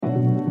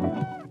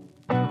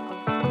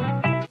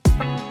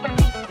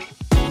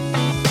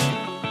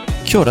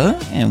Kia ora,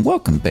 and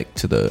welcome back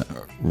to the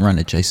Run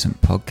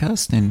Adjacent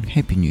podcast, and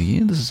Happy New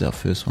Year. This is our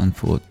first one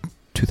for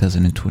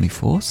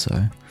 2024,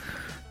 so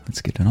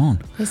let's get it on.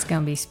 It's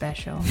going to be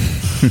special.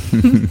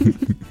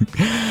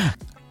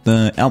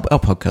 Our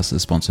podcast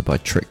is sponsored by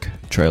Trick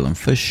Trail and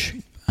Fish.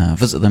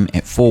 Visit them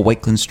at 4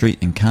 Wakeland Street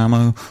in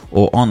Carmo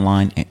or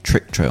online at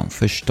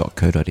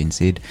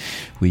tricktrailandfish.co.nz,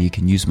 where you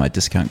can use my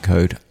discount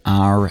code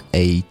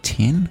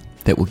RA10.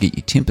 That will get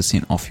you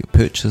 10% off your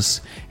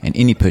purchase, and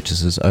any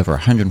purchases over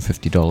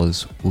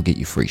 $150 will get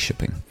you free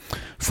shipping.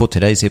 For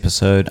today's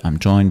episode, I'm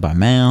joined by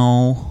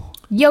Mal.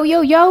 Yo,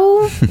 yo,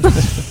 yo!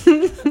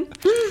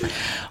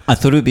 I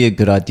thought it would be a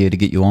good idea to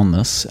get you on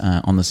this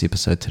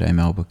episode today,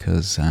 Mel,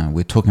 because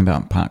we're talking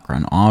about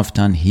parkrun. I've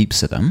done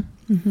heaps of them,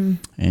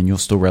 and you're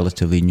still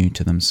relatively new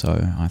to them,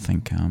 so I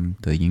think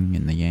the yin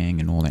and the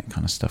yang and all that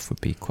kind of stuff would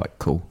be quite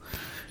cool.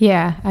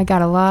 Yeah, I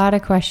got a lot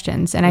of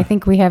questions, and I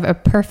think we have a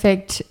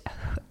perfect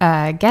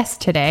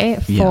guest today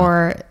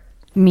for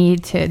me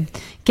to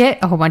get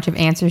a whole bunch of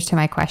answers to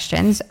my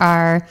questions.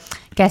 Our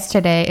guest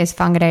today is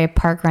Whangarei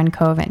Parkrun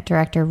Co-Event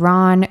Director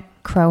Ron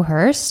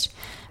Crowhurst,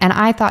 and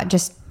I thought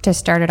just to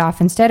start it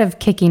off, instead of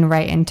kicking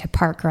right into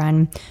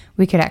parkrun,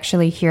 we could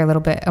actually hear a little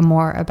bit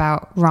more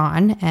about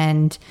Ron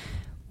and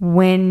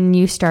when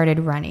you started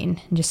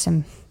running, just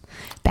some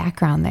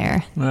background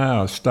there.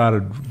 Well, I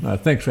started,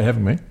 thanks for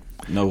having me.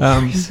 No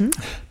worries.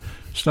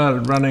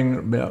 Started running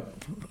about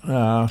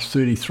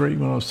 33,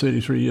 when I was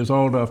 33 years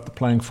old, after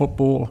playing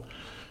football,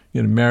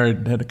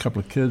 married, had a couple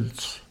of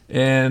kids,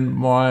 and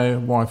my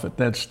wife at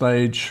that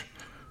stage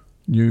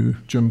knew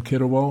Jim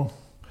Kettlewell,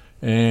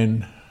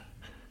 and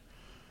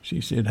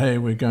she said, hey,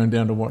 we're going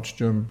down to watch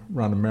Jim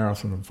run a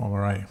marathon in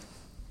Whangarei.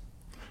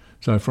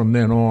 So from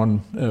then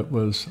on, it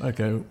was,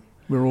 okay,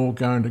 we're all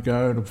going to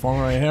go to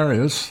Whangarei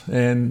Harriers,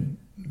 and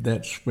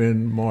that's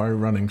when my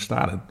running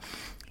started.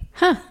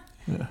 Huh.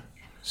 Yeah.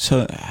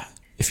 So,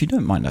 if you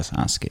don't mind us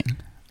asking,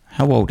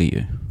 how old are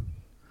you?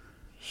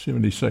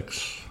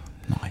 76.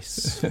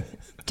 Nice.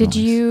 Did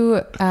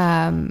you,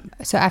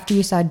 so after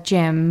you saw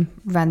Jim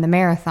run the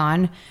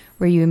marathon,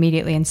 were you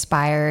immediately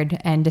inspired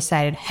and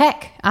decided,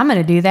 heck, I'm going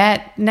to do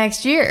that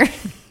next year?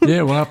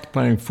 Yeah, well, after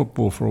playing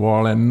football for a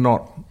while and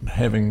not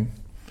having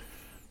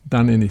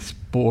done any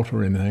sport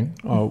or anything,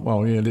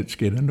 let's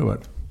get into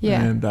it.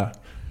 Yeah. And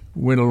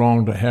went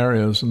along to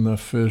Harriers, and the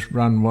first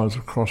run was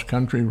a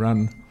cross-country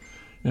run,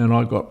 and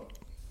I got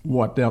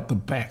wiped out the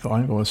back. I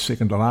think I was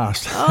second to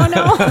last. Oh,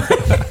 no.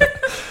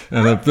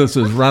 And if this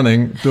is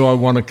running, do I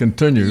want to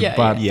continue? Yeah,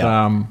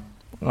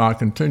 I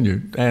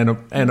continued, and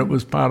it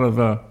was part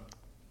of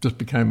just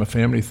became a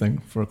family thing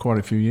for quite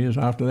a few years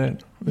after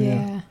that.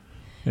 Yeah.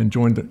 And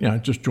joined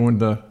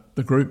the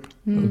group.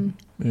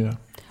 Yeah.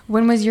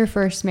 When was your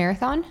first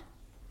marathon?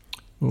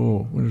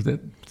 Oh, when was that?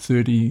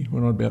 30,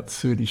 when I was about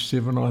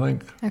 37, I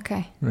think.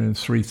 Okay. Ran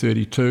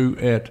 3:32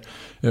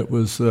 it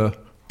was the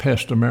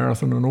Pasta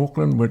Marathon in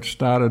Auckland, which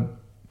started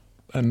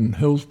in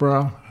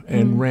Hillsborough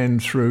and ran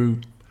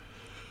through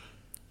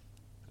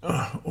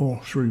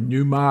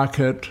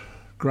Newmarket,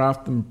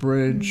 Grafton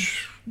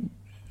Bridge,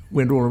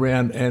 went all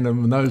around, and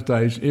in those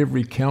days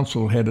every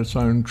council had its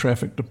own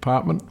traffic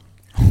department,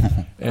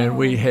 and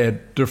we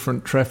had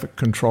different traffic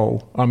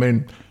control. I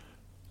mean,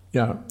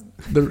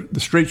 the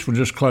streets were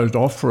just closed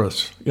off for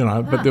us,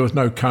 but there was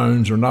no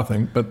cones or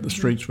nothing, but the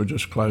streets were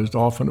just closed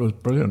off, and it was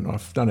brilliant. I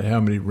don't know how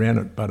many ran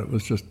it, but it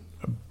was just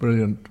a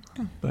brilliant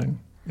thing.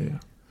 Yeah.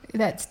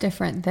 That's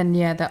different than,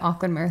 the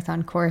Auckland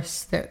Marathon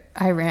course that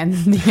I ran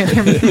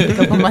a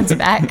couple months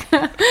back.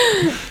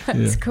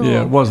 That's cool.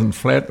 Yeah, it wasn't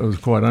flat. It was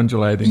quite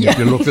undulating. Yeah. If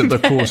you looked at the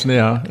course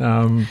now,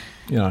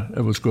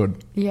 it was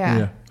good.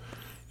 Yeah.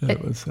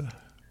 It was a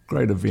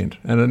great event.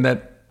 And in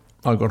that,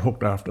 I got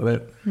hooked after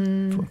that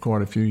for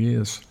quite a few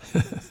years.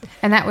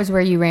 And that was where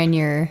you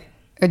ran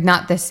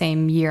not the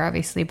same year,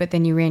 obviously, but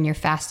then you ran your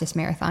fastest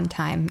marathon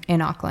time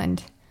in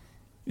Auckland.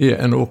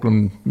 Yeah, in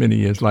Auckland many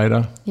years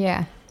later.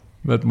 Yeah.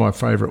 But my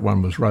favourite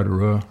one was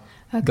Rotorua.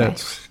 Okay.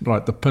 That's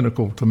like the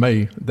pinnacle to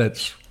me.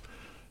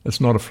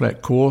 It's not a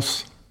flat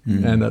course,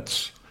 and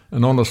it's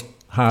an honest,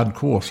 hard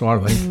course, I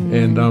think.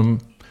 And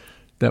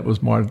that was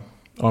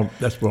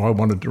that's where I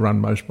wanted to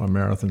run most of my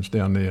marathons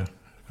down there,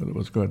 because it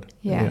was good.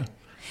 Yeah.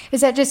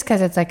 Is that just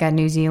because it's like a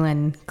New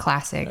Zealand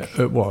classic?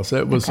 It was.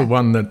 It was the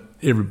one that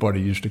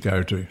everybody used to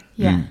go to.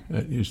 Yeah.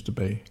 It used to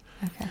be.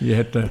 Okay. You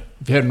had to,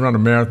 if you hadn't run a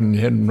marathon,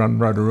 you hadn't run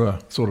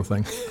Rotorua, sort of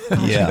thing.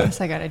 Yeah. I guess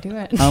I got to do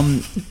it.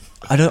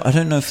 I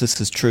don't know if this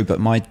is true,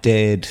 but my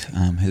dad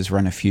has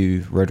run a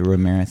few Rotorua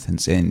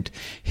marathons, and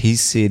he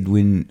said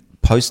when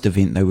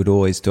post-event they would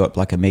always do up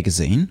like a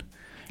magazine,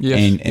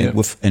 and it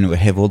would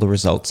have all the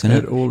results in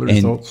it. All the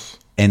results.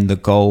 And the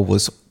goal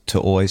was to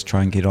always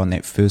try and get on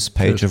that first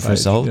page of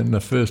result. In the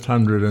first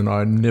 100, and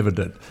I never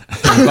did.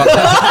 But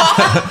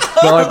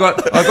I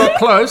got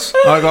close.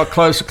 I got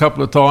close a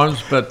couple of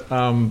times, but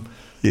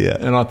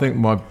and I think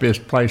my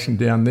best placing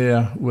down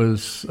there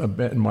was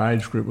in my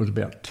age group was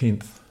about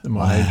 10th in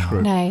my age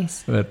group.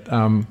 Nice. But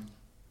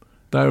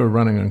they were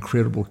running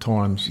incredible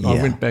times. Yeah.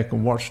 I went back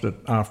and watched it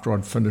after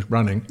I'd finished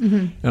running,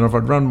 and if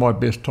I'd run my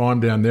best time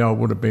down there, I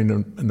would have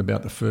been in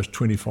about the first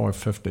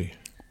 25:50.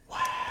 Wow!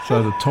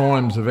 So the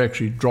times have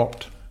actually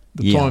dropped.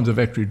 Times have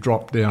actually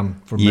dropped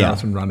down for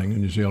marathon running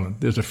in New Zealand.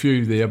 There's a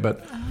few there,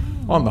 but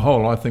on the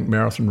whole, I think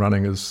marathon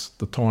running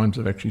the times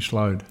have actually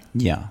slowed.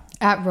 Yeah.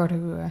 At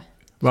Rotorua.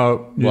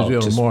 Well, New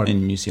Zealand wide.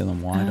 In New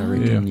Zealand wide, I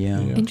reckon.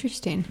 Yeah.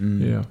 Interesting.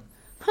 Yeah.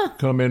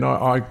 I mean,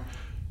 I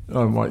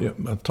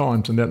my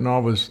times and that, and I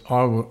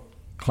would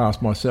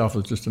class myself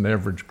as just an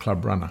average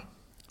club runner.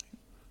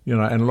 You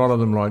know, and a lot of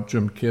them like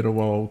Jim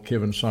Kettlewell,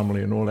 Kevin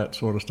Sumley, and all that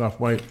sort of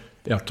stuff. Our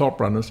top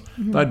runners,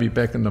 they'd be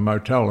back in the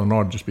motel, and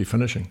I'd just be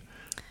finishing.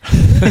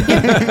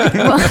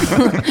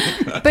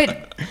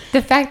 But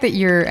the fact that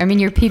your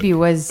PB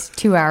was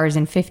 2 hours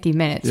and 50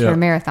 minutes for a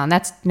marathon,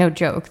 that's no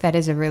joke. That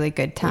is a really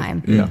good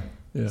time. Yeah.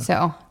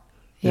 So,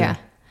 yeah.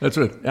 That's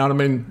it. And I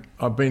mean,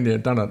 I've been there,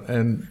 done it,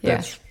 and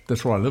that's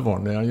what I live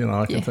on now. You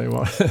know, I can think,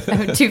 well,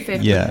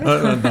 250. Yeah,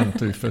 I've done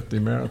 250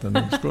 marathon.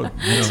 It's good.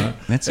 You know?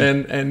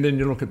 And then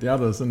you look at the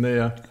others, and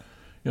they're,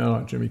 you know,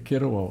 like Jimmy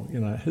Kettlewell. You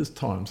know, his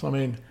times. I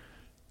mean,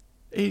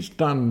 he's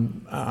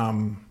done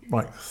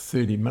like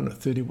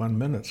 31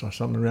 minutes or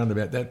something around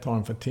about that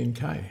time for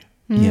 10K.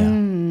 Yeah,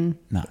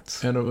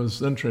 nuts. And it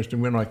was interesting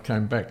when I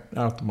came back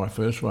after my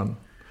first one.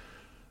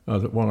 I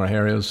was at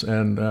Whangarei,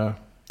 and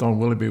Don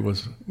Willoughby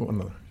was one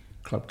of the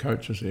club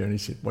coaches there, and he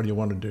said, "What do you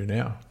want to do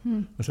now?"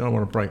 I said, "I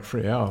want to break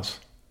 3 hours."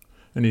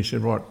 And he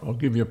said, "Right, I'll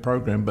give you a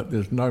program, but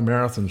there's no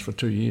marathons for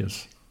 2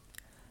 years."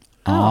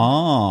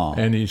 Oh.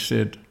 And he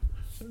said,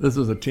 "This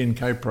is a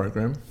 10K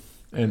program,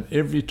 and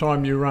every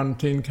time you run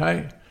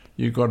 10K,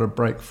 you got to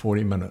break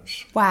 40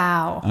 minutes."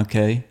 Wow.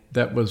 Okay.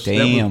 That was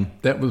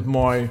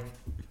my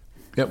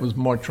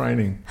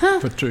training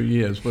for 2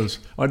 years. Was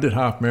I did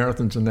half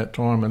marathons in that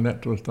time and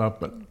that sort of stuff,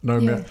 but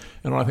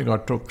and I think I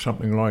took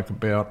something like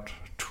about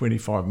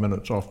 25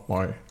 minutes off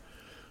I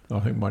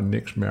think my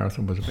next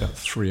marathon was about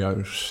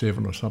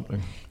 3:07 or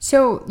something.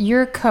 So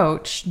your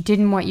coach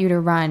didn't want you to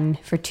run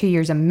for 2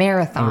 years a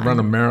marathon. I run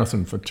a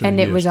marathon for 2 years. And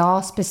it was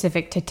all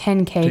specific to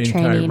 10K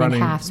training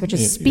running, and halves, which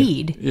is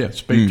speed. Yeah,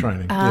 speed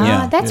training.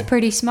 That's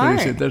pretty smart.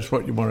 But he said that's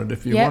what you wanted.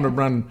 If you want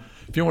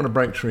to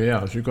break 3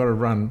 hours, you've got to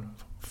run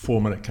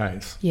 4-minute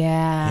Ks.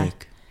 Yeah.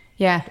 Heck.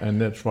 Yeah.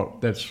 And that's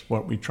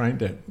what we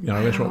trained at. You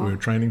know, that's what we were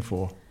training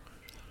for.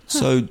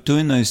 So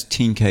doing those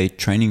 10K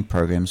training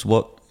programs,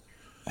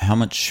 how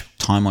much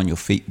time on your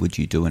feet would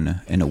you do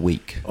in a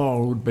week?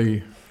 Oh, it would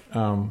be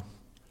out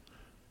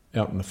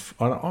in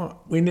the.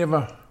 We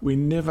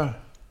never.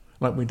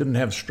 Like, we didn't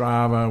have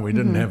Strava, we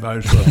didn't have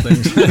those sort of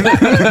things.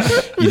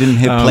 You didn't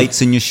have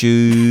plates in your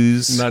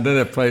shoes? No, didn't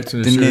have plates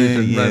in your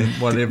shoes, run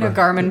whatever. No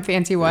Garmin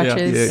fancy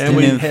watches. Yeah. And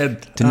we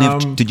had...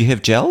 did you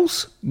have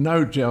gels?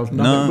 No gels,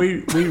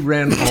 nothing. No. We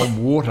ran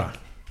on water.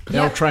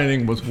 Our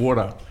training was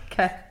water.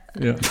 Okay.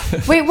 Yeah.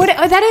 Wait, what?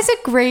 Oh, that is a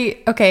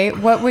great... Okay,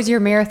 what was your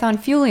marathon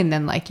fueling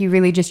then like? You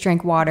really just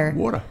drank water?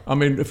 Water. I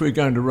mean, if we're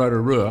going to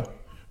Rotorua,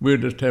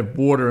 we'd just have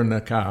water in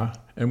the car,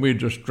 and we'd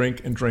just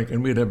drink, and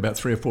we'd have about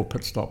 3 or 4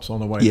 pit stops on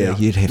the way down.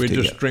 You'd have we'd to.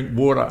 We'd just drink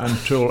water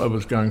until it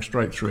was going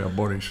straight through our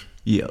bodies.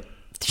 Yeah.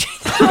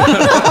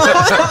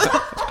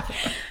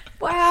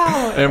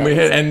 Wow. And we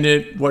had, and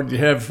yet what you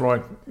have,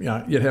 like, you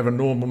know, you'd have a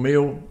normal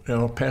meal, you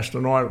know, pasta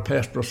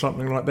or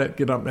something like that,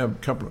 get up and have a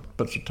couple of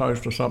bits of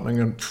toast or something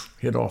and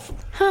head off.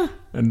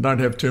 And don't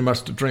have too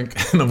much to drink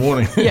in the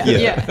morning.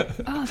 Yeah.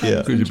 Oh,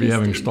 because you'd be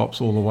having stops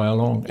all the way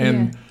along.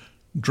 And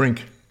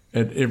drink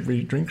at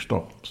every drink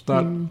stop.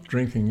 Start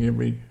drinking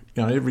every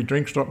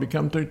drink stop you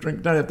come to.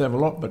 Drink. Don't have to have a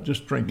lot, but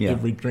just drink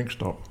every drink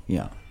stop.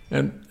 Yeah.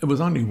 And it was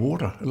only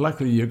water.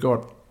 Luckily, you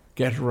got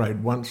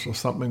Gatorade once or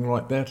something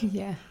like that.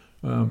 Yeah.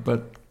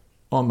 But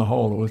on the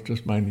whole, it was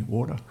just mainly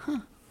water.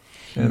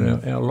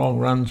 And our long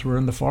runs were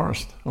in the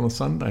forest on a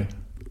Sunday.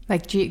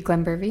 Like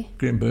Glenbervie?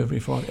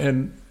 Glenbervie Forest.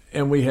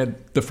 And we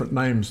had different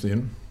names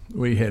then.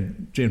 We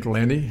had Gentle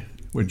Annie,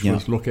 which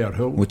was Lookout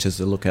Hill. Which is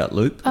the Lookout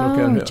Loop.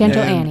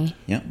 Gentle Annie.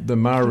 Yeah. The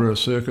Marua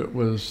Circuit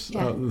was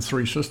the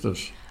Three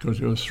Sisters, because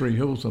there was 3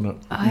 hills in it.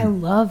 I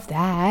love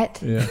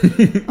that. Yeah.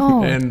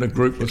 And the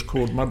group was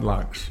called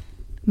Mudlarks.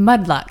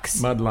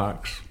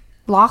 Mudlarks.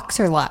 Locks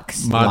or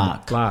lucks?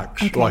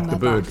 Mudlarks, okay, like the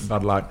bird,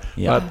 mudlark.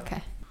 Yeah.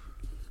 But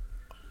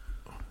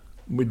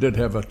we did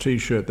have a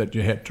T-shirt that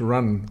you had to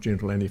run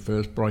Gentle Annie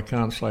first, but I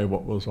can't say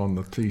what was on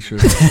the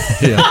T-shirt.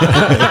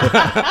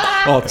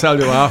 I'll tell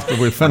you after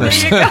we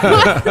finish.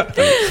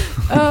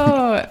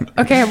 Oh,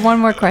 okay. I have one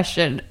more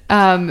question.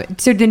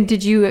 So then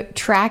did you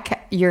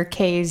track your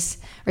Ks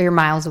or your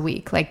miles a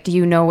week? Like, do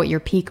you know what your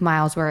peak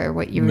miles were or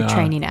what you were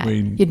training at?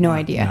 You had no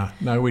idea?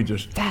 No, we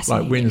just,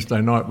 like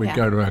Wednesday night, we'd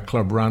go to our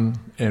club run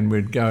and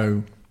we'd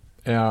go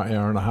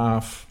hour and a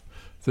half.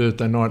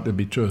 Thursday night, there'd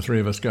be 2 or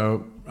 3 of us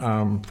go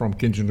from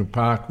Kensington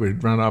Park.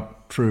 We'd run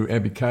up through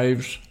Abbey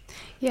Caves,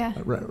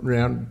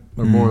 round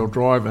Memorial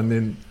Drive, and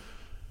then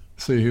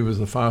see who was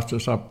the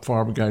fastest up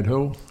Fire Brigade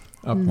Hill,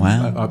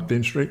 up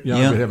Den Street. We'd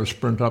have a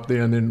sprint up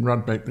there and then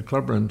run back to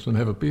club runs and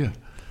have a beer.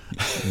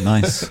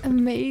 Nice.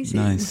 Amazing.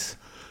 Nice.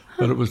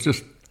 But it was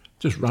just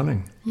just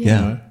running, Yeah.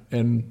 you know,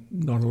 and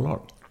not a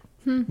lot.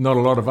 Not a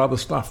lot of other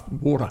stuff.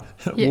 Water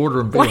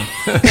and beer.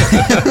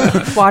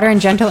 Water and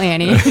Gentle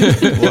Annie.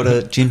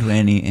 Water, Gentle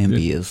Annie, and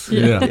beers.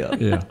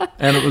 Yeah.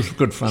 And it was a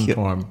good fun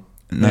time.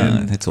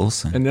 No, that's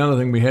awesome. And the other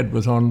thing we had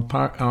was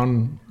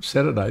on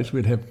Saturdays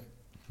we'd have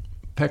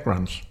pack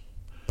runs.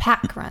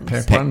 Pack runs.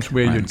 Pack runs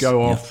where runs, you'd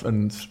go off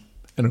and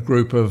in a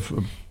group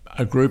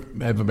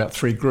have about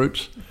 3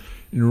 groups,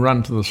 and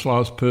run to the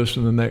slowest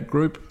person in that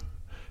group,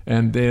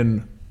 and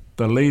then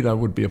the leader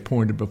would be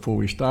appointed before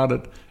we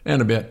started,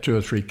 and about 2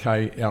 or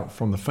 3K out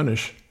from the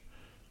finish,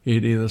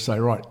 he'd either say,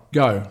 right,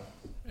 go,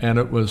 and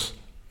it was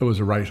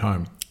a race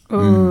home.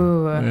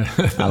 Ooh,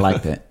 I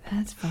like that.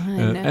 that's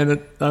fun.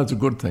 And those are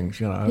good things,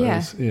 you know.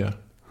 Yeah.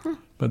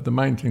 But the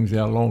main things,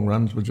 our long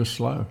runs were just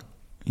slow.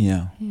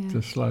 Yeah.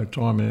 Just slow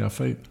time in our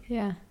feet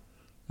Yeah.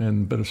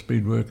 and a bit of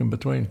speed work in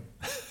between.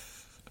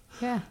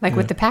 Yeah. Like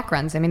with the pack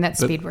runs. I mean,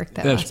 that's speed work.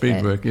 That's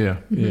speed work, yeah.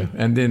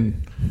 And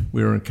then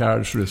we were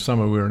encouraged through the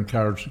summer,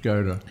 to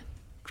go to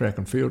track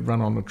and field,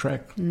 run on the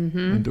track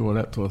and do all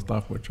that sort of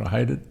stuff, which I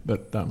hated,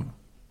 but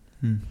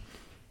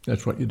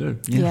that's what you do.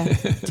 Yeah.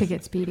 To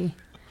get speedy.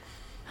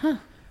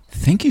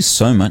 Thank you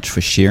so much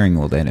for sharing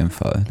all that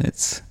info.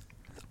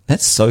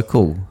 That's so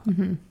cool.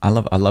 I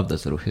love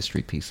those little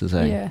history pieces.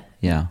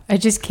 Yeah. I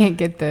just can't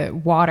get the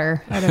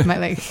water out of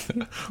my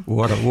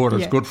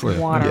Water's good for you.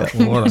 Water.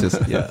 Yeah, water.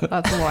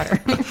 Lots of water.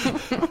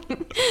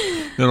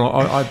 You know,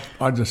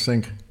 I just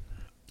think,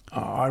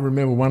 I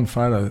remember one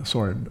photo,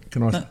 sorry,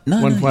 can I?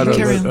 No, one photo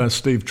carry that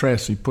Steve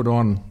Tracy put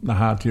on the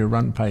Hatia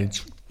Run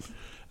page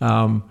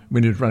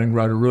when he was running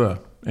Rotorua,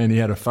 and he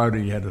had a photo,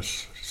 he had a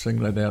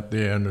singlet out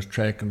there and his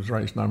track and his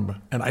race number,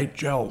 and 8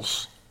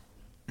 gels.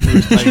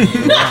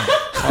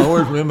 I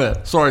always remember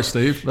that. Sorry,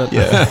 Steve, but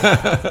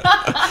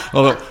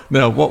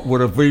now what would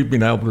have we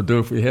been able to do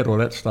if we had all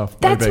that stuff?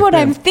 That's what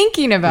I'm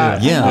thinking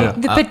about. Yeah.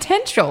 The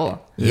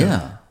potential.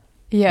 Yeah.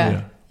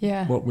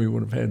 Yeah. What we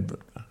would have had, but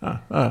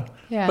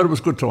Yeah. but it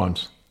was good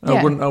times.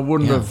 I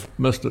wouldn't have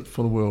missed it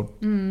for the world.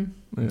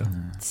 Yeah.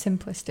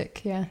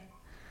 Simplistic. Yeah.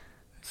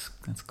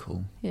 That's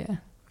cool. Yeah.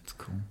 That's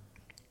cool.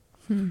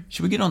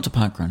 Should we get on to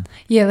parkrun?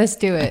 Yeah, let's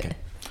do it. Okay.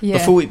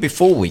 Yeah.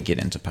 Before we get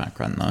into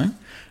parkrun,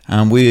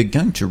 though, we're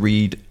going to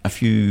read a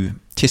few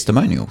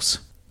testimonials.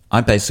 I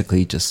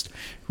basically just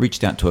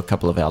reached out to a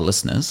couple of our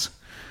listeners,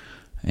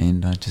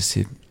 and I just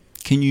said,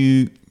 "Can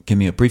you give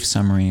me a brief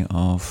summary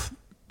of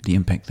the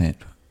impact that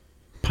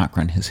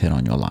parkrun has had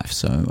on your life?"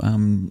 So,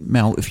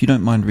 Mel, if you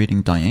don't mind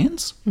reading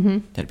Diane's,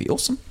 that'd be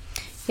awesome.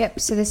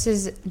 Yep. So this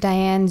is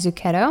Diane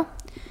Zucchetto.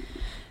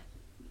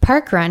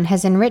 Parkrun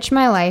has enriched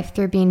my life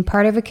through being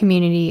part of a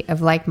community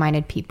of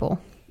like-minded people.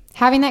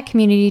 Having that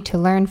community to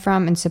learn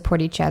from and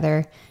support each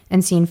other,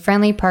 and seeing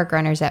friendly park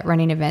runners at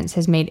running events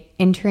has made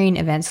entering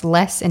events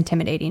less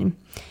intimidating.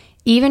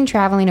 Even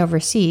traveling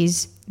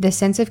overseas, the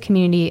sense of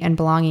community and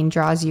belonging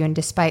draws you in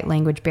despite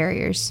language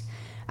barriers.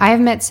 I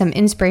have met some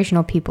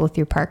inspirational people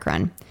through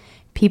parkrun.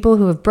 People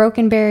who have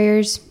broken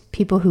barriers,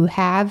 people who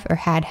have or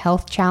had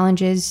health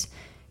challenges,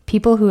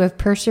 people who have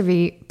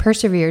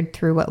persevered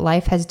through what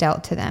life has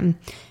dealt to them,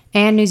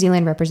 and New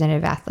Zealand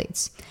representative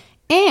athletes.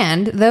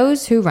 And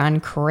those who run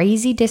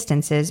crazy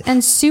distances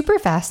and super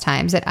fast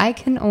times that I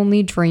can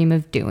only dream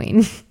of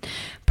doing.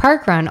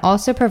 Parkrun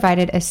also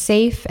provided a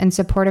safe and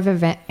supportive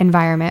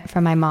environment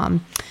for my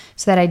mom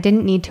so that I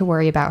didn't need to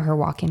worry about her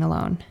walking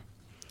alone.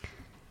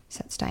 So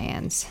that's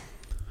Diane's.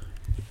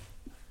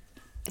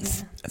 Yeah.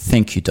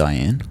 Thank you,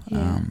 Diane.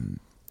 Yeah.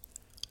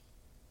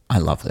 I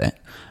love that.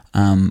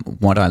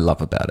 What I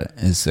love about it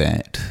is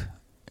that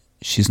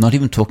she's not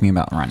even talking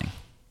about running.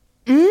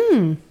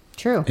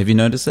 True. Have you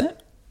noticed that?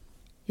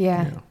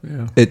 Yeah.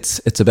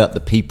 It's about the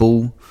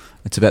people.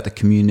 It's about the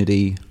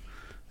community.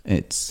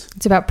 It's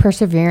about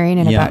persevering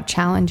and about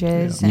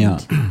challenges.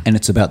 And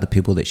it's about the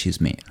people that she's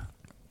met.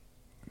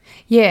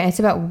 Yeah, it's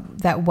about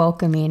that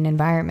welcoming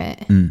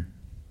environment.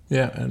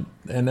 Yeah,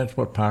 and that's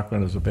what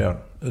parkrun is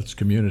about. It's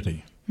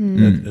community.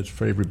 It's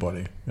for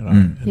everybody, you know,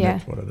 and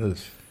that's what it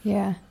is.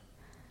 Yeah.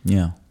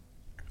 Yeah.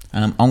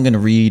 I'm going to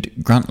read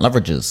Grant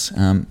Loveridge's.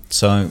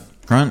 So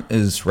Grant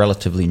is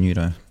relatively new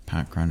to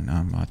parkrun.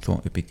 I thought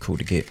it'd be cool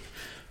to get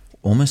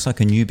almost like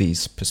a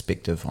newbie's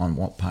perspective on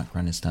what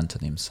parkrun has done to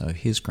them. So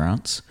here's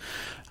Grant's.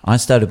 I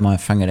started my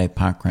Whangarei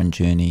parkrun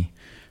journey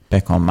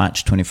back on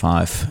March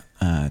 25,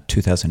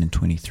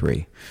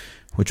 2023,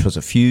 which was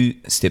a few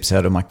steps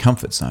out of my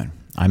comfort zone.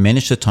 I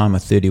managed a time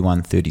of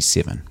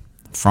 31:37.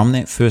 From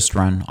that first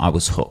run, I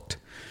was hooked.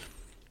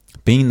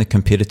 Being the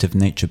competitive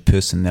natured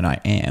person that I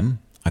am,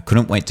 I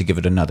couldn't wait to give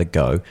it another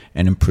go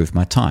and improve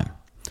my time.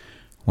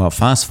 Well,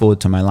 fast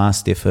forward to my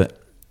last effort,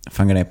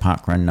 Whangarei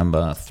parkrun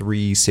number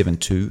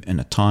 372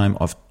 in a time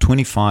of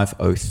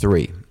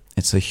 25:03.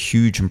 It's a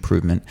huge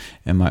improvement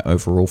in my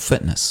overall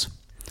fitness.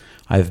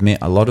 I have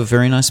met a lot of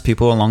very nice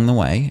people along the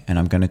way, and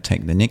I'm going to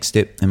take the next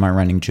step in my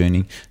running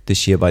journey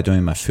this year by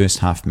doing my first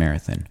half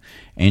marathon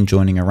and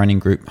joining a running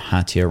group,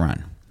 Hatia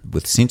Run.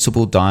 With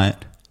sensible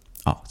diet,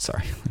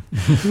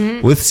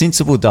 with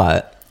sensible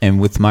diet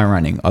and with my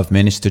running, I've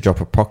managed to drop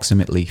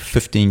approximately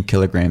 15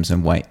 kilograms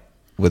in weight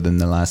within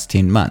the last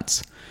 10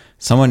 months.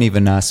 Someone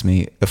even asked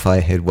me if I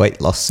had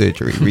weight loss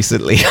surgery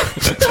recently.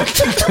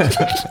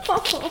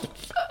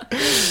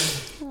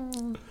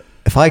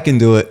 If I can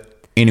do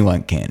it,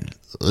 anyone can.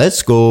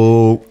 Let's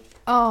go.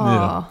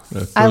 Oh,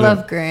 I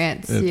love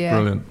grants. It's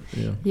brilliant.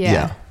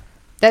 Yeah.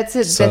 That's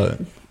it. So,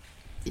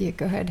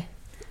 go ahead.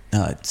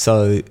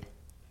 So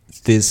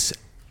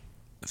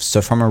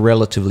from a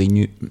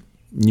relatively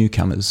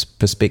newcomer's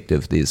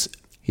perspective,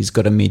 he's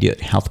got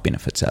immediate health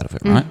benefits out of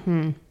it, right?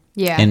 Mm-hmm.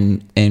 Yeah.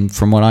 And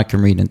from what I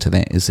can read into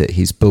that is that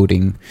he's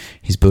building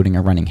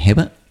a running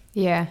habit.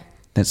 Yeah.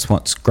 That's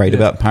what's great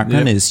about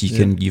parkrun is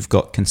you've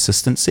got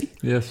consistency.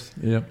 Yes.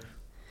 Yep.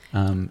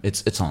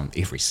 It's on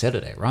every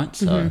Saturday, right?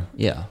 So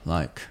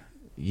like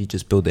you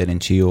just build that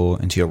into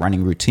your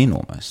running routine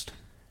almost.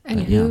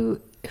 And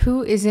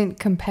who isn't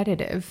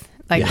competitive?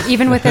 Like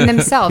even within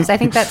themselves. I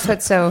think that's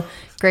what's so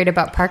great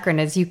about parkrun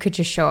is you could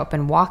just show up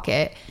and walk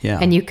it,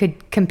 and you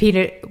could compete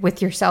it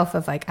with yourself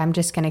of like, I'm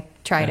just going to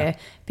try to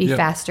be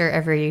faster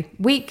every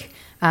week.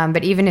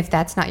 But even if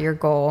that's not your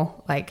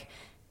goal, like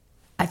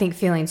I think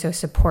feeling so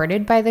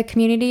supported by the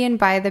community and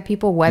by the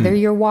people, whether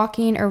you're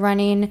walking or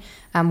running,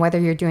 whether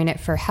you're doing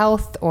it for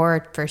health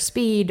or for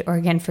speed or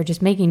again for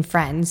just making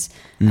friends,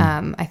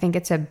 I think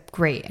it's a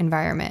great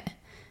environment.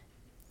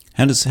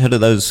 How do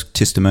those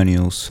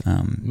testimonials?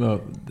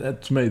 Well,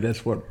 to me,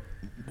 that's what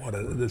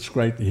it's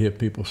great to hear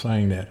people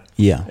saying that.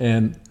 Yeah.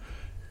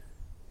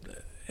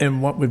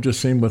 And what we've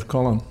just seen with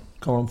Colin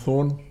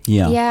Thorne.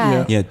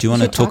 Yeah. Do you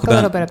want to talk a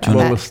little bit about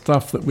that? The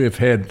stuff that we've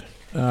had,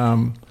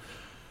 the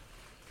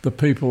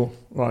people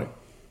like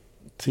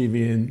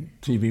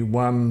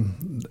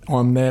TV1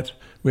 on that.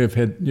 We've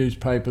had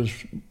newspapers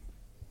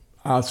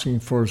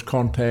asking for his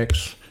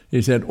contacts.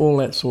 He's had all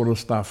that sort of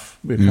stuff.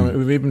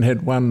 We've even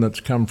had one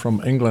that's come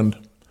from England.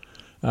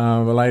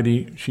 A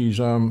lady, she's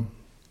in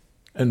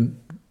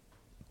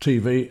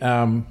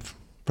TV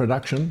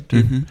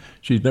production.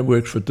 She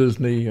works for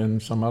Disney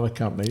and some other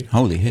company.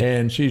 Holy heck!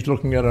 And she's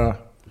looking at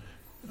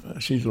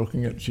she's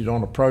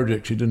on a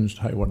project. She didn't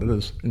say what it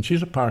is, and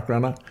she's a park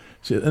runner.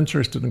 She's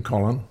interested in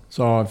Colin,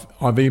 so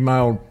I've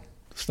emailed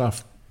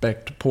stuff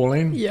back to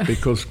Pauline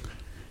because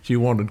she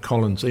wanted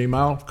Colin's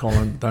email.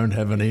 Colin don't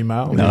have an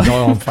email. No. He's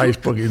not on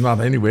Facebook. He's not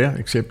anywhere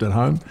except at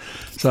home.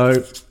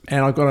 So,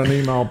 and I got an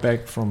email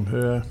back from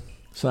her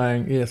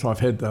saying, yes, I've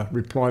had the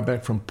reply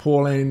back from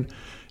Pauline,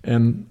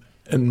 and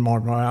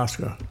I asked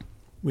her,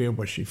 where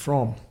was she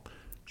from?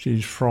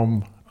 She's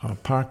from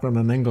parkrun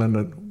in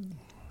England.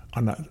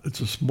 It's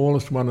the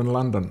smallest one in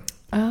London.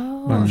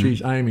 Oh. But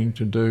she's aiming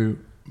to do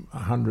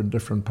 100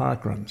 different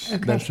parkruns.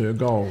 Okay. That's her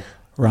goal.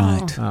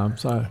 Right.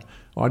 So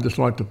I just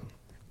like to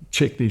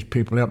check these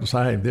people out to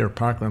say, hey, they're a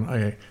parkrun.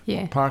 Hey,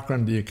 what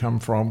parkrun do you come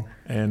from?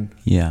 And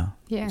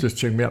just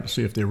check me out to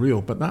see if they're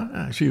real. But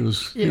no, she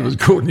was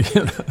good.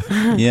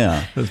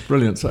 Yeah. It's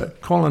brilliant. So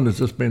Colin has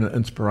just been an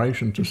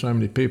inspiration to so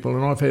many people.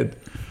 And I've had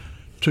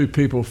two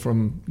people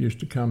used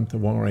to come to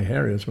Whangarei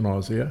Harriers when I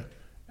was there,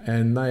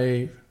 and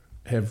they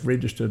have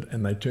registered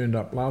and they turned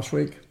up last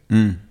week,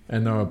 and they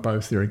were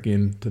both there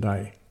again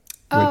today,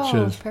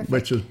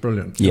 which is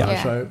brilliant.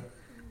 Yeah. So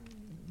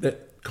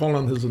that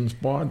Colin has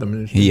inspired them,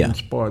 and he's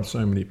inspired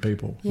so many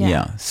people.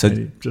 Yeah. So and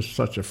he's just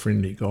such a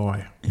friendly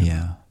guy.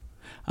 Yeah.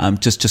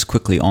 Just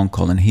quickly on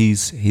Colin,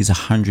 he's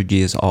 100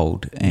 years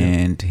old,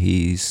 and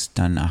he's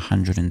done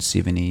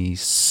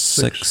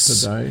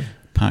 176 today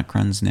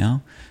parkruns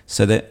now.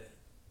 So that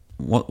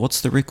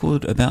what's the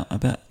record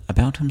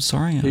about him?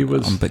 Sorry, he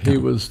was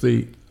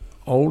the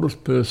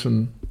oldest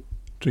person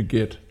to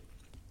get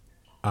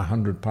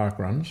 100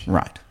 parkruns.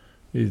 Right.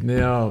 He's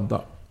now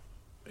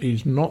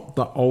he's not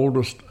the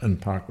oldest in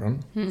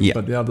parkrun,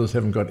 but the others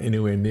haven't got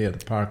anywhere near the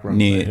parkrun.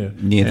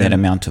 Near that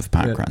amount of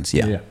parkruns,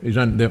 He's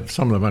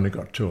some of them only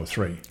got 2 or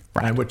 3,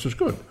 which is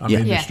good. I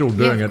mean, they're still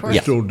doing it.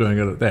 They're still doing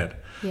it at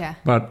that. Yeah.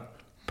 But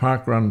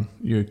Parkrun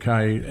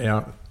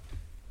UK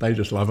they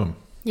just love him.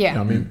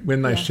 Yeah. I mean,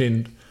 when they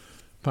send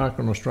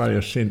Parkrun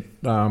Australia sent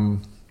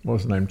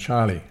what's his name,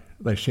 Charlie.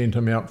 They sent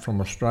him out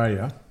from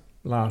Australia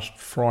last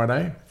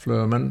Friday.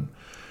 Flew him in.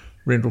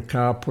 Rental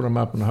car, put him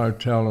up in a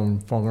hotel in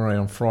Whangarei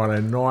on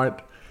Friday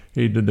night.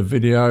 He did the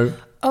video.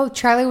 Oh,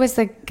 Charlie was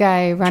the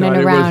guy running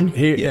around.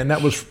 They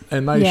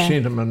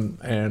sent him in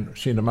and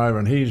sent him over,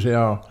 and he's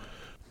our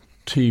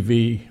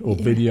TV or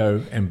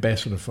video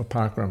ambassador for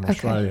Parkrun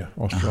Australia.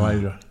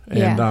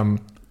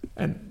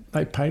 And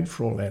they paid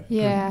for all that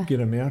to get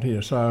him out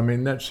here. So, I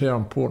mean, that's how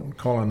important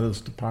Colin is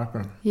to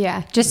Parkrun.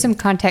 Yeah, just some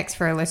context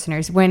for our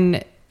listeners.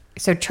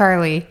 So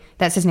Charlie,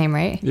 that's his name,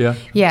 right? Yeah.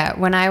 Yeah,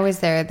 when I was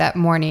there that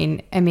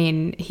morning, I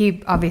mean,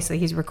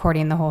 he's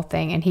recording the whole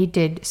thing, and he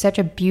did such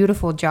a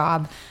beautiful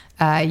job.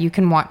 You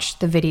can watch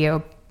the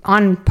video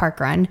on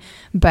Parkrun,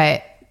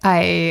 but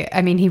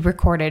I mean, he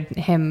recorded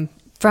him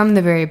from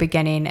the very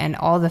beginning, and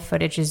all the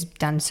footage is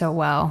done so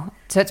well.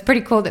 So it's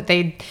pretty cool that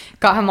they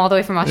got him all the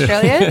way from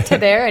Australia to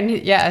there, and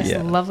it's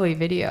a lovely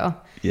video.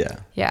 Yeah.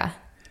 Yeah.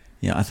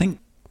 Yeah, I think,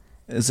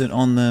 is it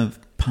on the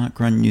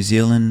Parkrun New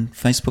Zealand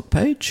Facebook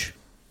page?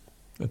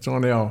 It's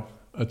on our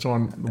It's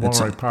on the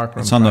Whangarei parkrun.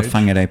 It's on the page.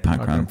 Whangarei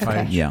parkrun page.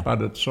 Okay. Yeah.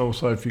 But it's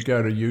also, if you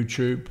go to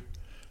YouTube,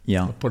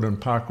 put in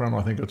parkrun.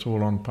 I think it's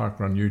all on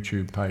parkrun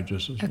YouTube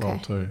pages as well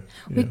too.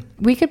 Yeah.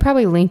 We could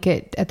probably link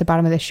it at the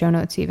bottom of the show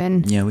notes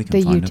even. Yeah, we can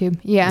the find YouTube.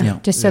 it. Yeah,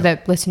 just so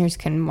that listeners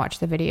can watch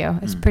the video.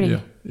 It's pretty.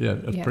 Yeah,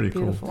 it's pretty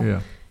beautiful. cool.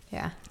 Yeah.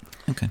 Yeah.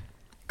 Okay.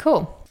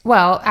 Cool.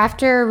 Well,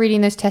 after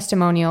reading those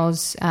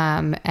testimonials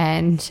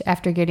and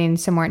after getting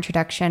some more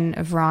introduction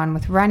of Ron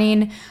with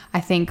running,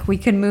 I think we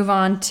could move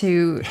on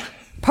to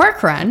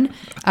parkrun.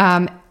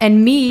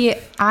 And me,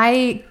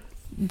 I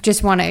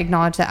just want to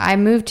acknowledge that I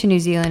moved to New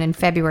Zealand in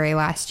February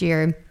last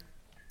year.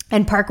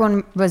 And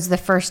parkrun was the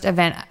first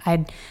event.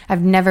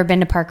 I've never been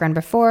to parkrun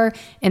before.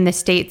 In the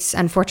States,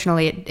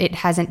 unfortunately, it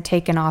hasn't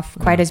taken off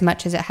quite as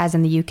much as it has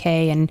in the UK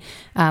and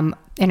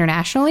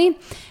internationally.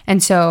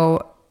 And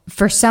so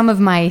for some of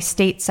my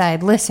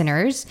stateside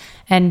listeners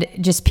and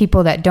just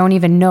people that don't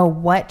even know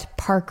what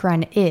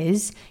parkrun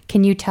is,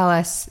 can you tell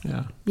us?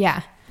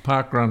 Yeah.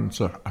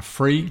 Parkrun's a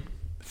free,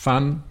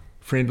 fun,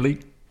 friendly,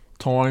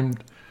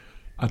 timed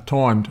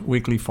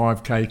weekly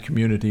 5K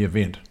community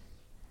event.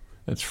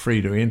 It's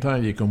free to enter.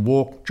 You can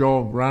walk,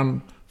 jog,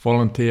 run,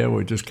 volunteer,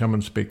 or just come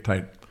and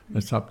spectate.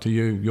 It's up to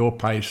you, your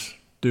pace.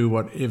 Do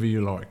whatever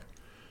you like.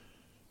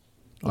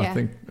 I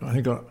think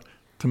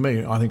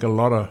a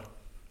lot of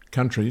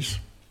countries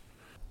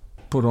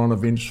put on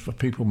events for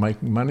people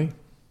making money.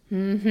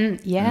 Mm-hmm.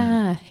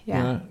 Yeah.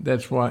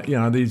 That's why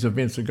these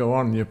events that go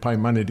on, you pay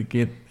money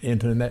to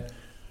enter in that.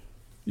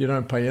 You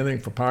don't pay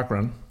anything for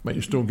parkrun, but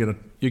you still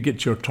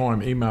get your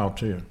time emailed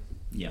to you.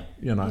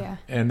 Yeah.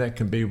 And that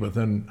can be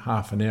within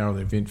half an hour of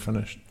the event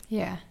finished.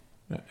 Yeah.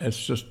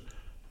 It's just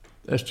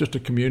a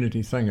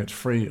community thing. It's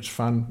free. It's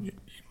fun. You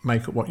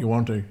make it what you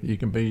want to. You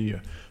can be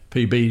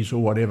PBs or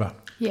whatever.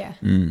 Yeah.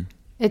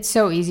 It's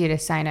so easy to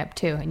sign up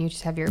too, and you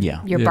just have your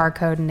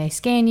barcode and they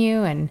scan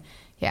you, and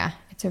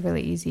it's a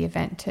really easy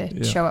event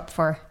to show up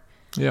for.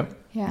 Yep.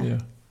 Yeah.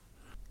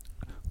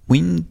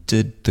 When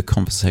did the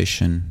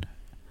conversation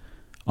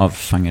of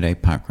Whangarei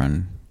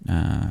parkrun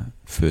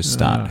first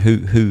start?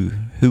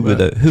 Who were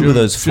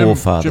those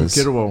forefathers?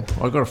 Jim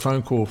Kettlewell. I got a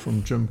phone call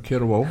from Jim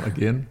Kettlewell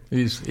again.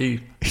 He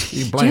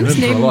blamed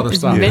him for a lot of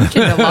stuff.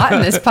 Mentioned a lot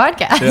in this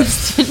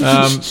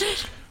podcast.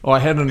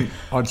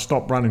 I'd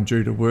stopped running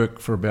due to work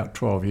for about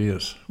 12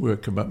 years,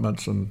 work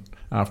commitments, and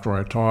after I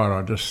retired,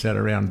 I just sat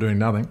around doing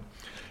nothing.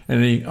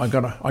 And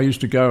I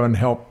used to go and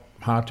help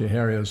Hātea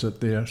Harriers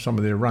at some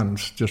of their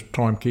runs, just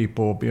timekeep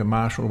or be a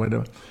marshal or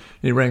whatever.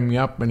 He rang me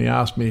up and he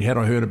asked me, had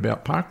I heard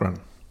about parkrun?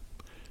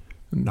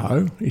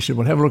 No. He said,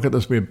 well, have a look at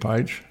this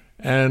webpage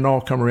and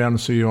I'll come around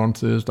and see you on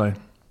Thursday.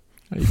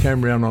 He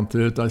came around on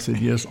Thursday, I said,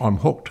 yes, I'm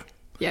hooked.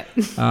 Yeah.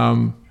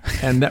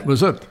 And that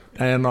was it.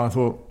 And I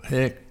thought,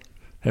 heck,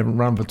 haven't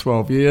run for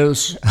 12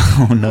 years.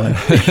 Oh, no.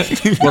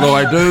 What do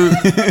I do?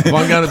 If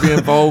I'm going to be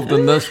involved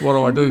in this, what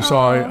do I do? So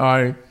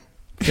I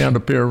found a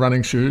pair of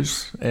running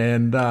shoes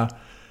and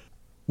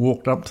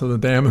walked up to the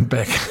dam and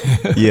back.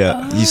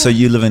 Yeah. So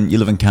you live in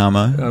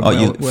Carmo?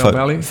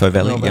 Valley. Fo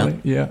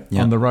Valley, yeah.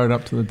 On the road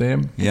up to the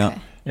dam. Yeah.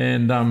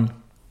 And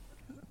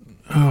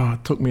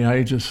it took me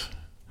ages.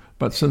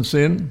 But since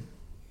then,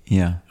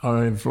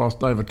 I've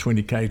lost over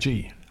 20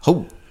 kg.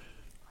 Oh.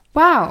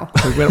 Wow.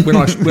 So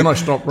when I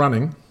stopped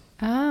running,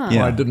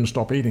 I didn't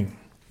stop eating.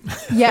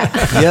 Yeah.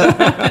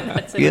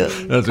 That's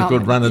a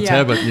good runner's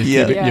habit.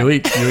 You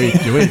eat.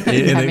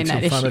 Anything's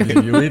in front of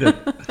you, you eat it.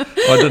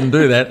 I didn't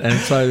do that, and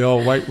so the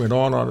old weight went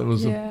on. It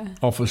was an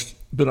office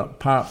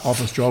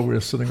job. We were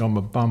sitting on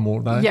my bum all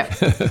day. Yeah.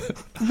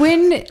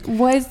 When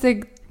was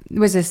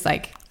this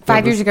like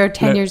 5 years ago,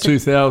 10 years ago?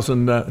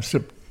 2000.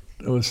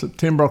 It was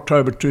September,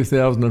 October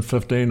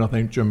 2015. I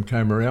think Jim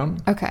came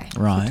around. Okay.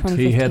 Right. So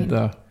he had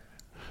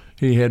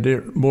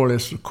more or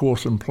less the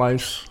course in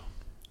place.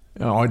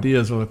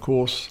 Ideas of the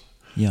course.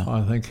 Yeah.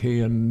 I think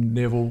he and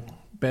Neville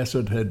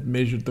Bassett had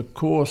measured the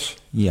course.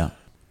 Yeah.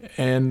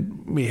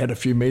 And we had a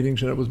few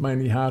meetings, and it was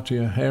mainly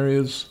Hātea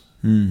Harriers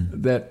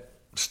that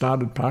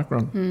started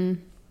parkrun.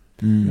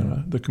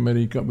 The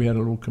committee we had a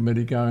little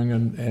committee going,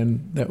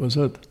 and that was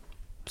it.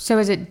 So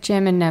is it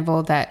Jim and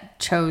Neville that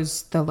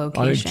chose the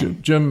location? I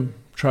think Jim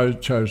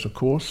chose the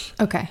course.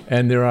 Okay.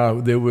 And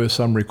there were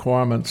some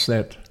requirements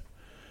that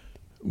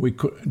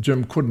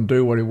Jim couldn't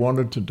do what he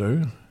wanted to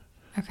do.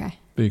 Okay.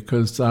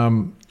 Because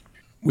Jim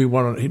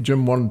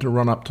wanted to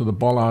run up to the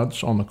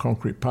bollards on the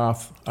concrete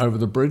path over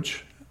the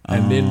bridge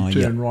and then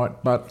turn right.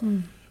 But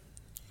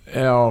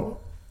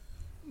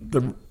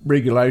the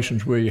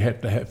regulations where you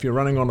had to have, if you're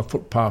running on a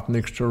footpath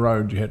next to a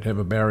road, you had to have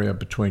a barrier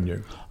between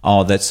you.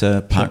 Oh, that's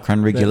a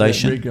parkrun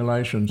regulation? That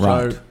regulation.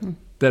 Right. So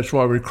that's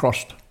why we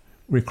crossed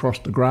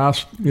the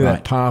grass.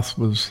 That path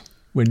was...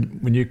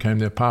 When you came,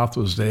 their path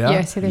was there.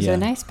 Yeah, so there's a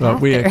nice path.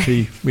 But we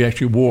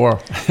actually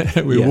wore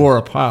wore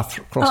a path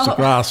across the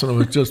grass, and it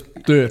was just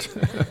dirt.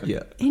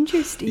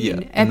 Interesting.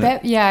 Yeah. I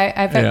bet.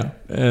 Yeah,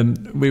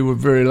 and we were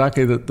very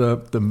lucky that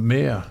the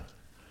mayor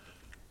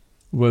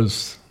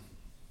was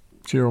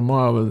Cheryl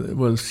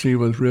Meyer. She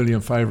was really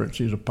in favourite.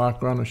 She's a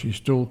park runner. She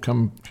was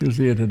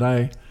there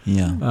today.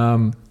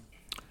 Yeah.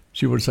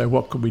 she would say,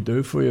 "What could we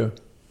do for you?"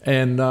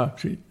 And I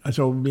said, "It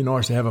would be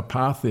nice to have a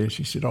path there."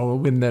 She said, "Oh, well,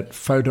 when that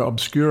Photo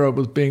Obscura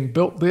was being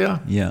built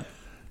there,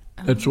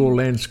 it's all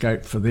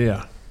landscape for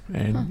there."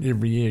 And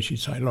every year she'd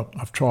say, "Look,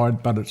 I've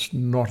tried, but it's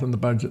not in the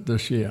budget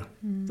this year."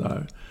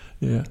 So,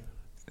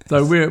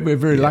 so we're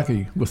very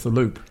lucky with the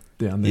loop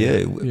down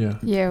there.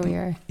 Yeah, we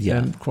are. Yeah.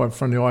 And quite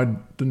funny, I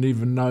didn't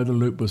even know the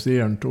loop was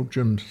there until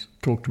Jim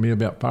talked to me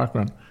about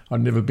parkrun.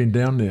 I'd never been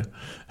down there.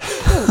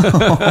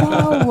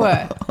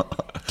 Whoa.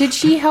 Did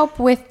she help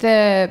with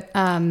the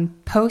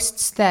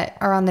posts that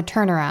are on the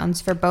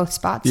turnarounds for both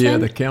spots? Yeah,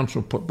 then? the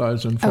council put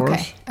those in for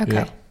us.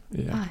 Okay.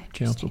 Yeah,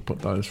 council put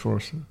those for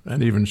us,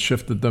 and even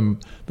shifted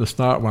them. The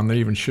start one, they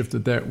even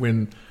shifted that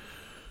when.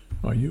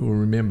 Oh, you will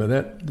remember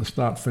that the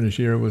start-finish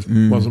area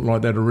wasn't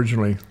like that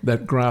originally.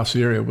 That grass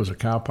area was a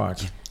car park.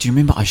 Do you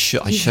remember I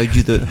showed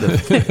you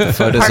the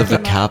photos of the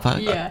car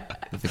park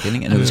at the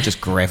beginning, and it was just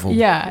gravel.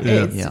 Yeah.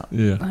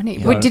 Funny.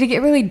 Yeah. What, did it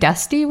get really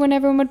dusty when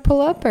everyone would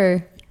pull up,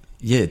 or?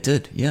 Yeah, it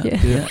did.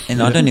 Yeah.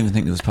 And I don't even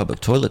think there was public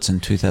toilets in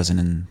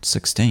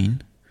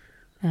 2016.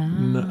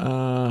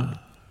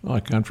 I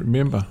can't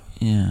remember.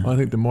 Yeah, I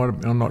think there might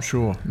have been. I'm not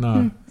sure.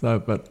 No,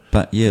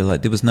 but yeah,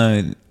 like there was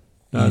no.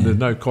 There's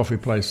no coffee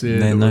place there.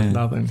 There was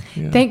nothing.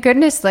 Yeah. Thank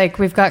goodness, like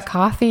we've got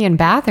coffee and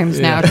bathrooms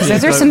now, because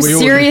those are some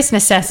serious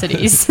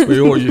necessities. We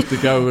all used to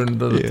go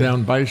into the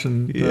town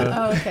basin,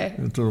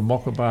 into the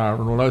Mocha Bar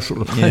and all those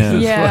sort of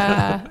places.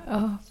 Yeah.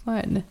 Oh,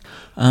 fun.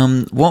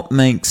 What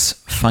makes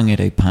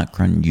Whangarei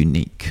Parkrun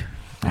unique?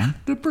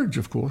 The bridge,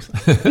 of course.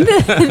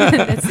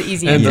 That's the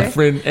easy and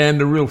answer.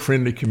 and the real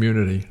friendly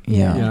community.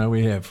 Yeah. You know,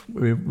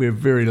 we're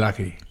very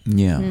lucky.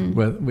 Yeah.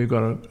 We've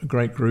got a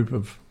great group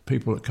of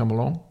people that come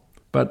along.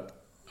 But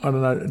I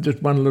don't know,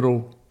 just one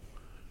little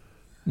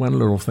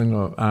thing.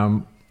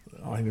 I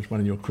think it's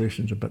one of your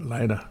questions a bit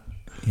later.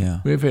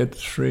 Yeah. We've had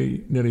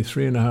nearly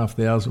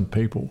 3,500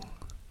 people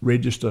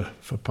register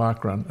for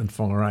parkrun in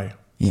Whangarei.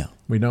 Yeah.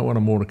 We don't want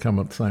them all to come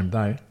at the same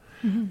day.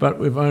 But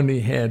we've only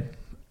had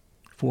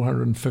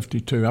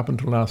 452, up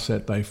until last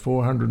Saturday,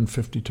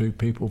 452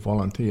 people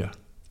volunteer.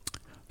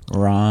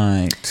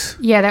 Right.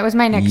 Yeah, that was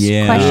my next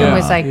question,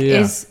 was like,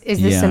 is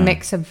this a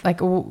mix of,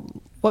 like,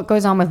 what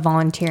goes on with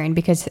volunteering?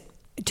 Because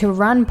to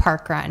run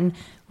parkrun,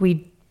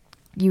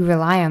 you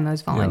rely on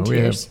those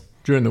volunteers.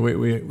 During the week,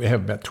 we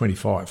have about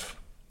 25.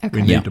 Okay.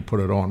 We need to put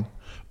it on.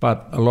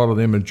 But a lot of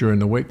them are during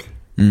the week.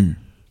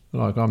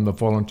 Like, I'm the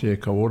volunteer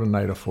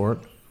coordinator for it,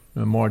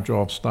 and my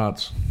job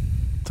starts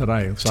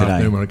today. This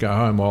afternoon when I go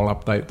home, I'll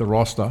update the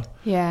roster.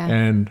 Yeah.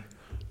 And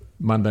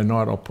Monday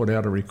night I'll put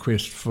out a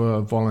request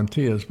for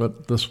volunteers,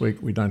 but this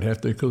week we don't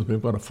have to because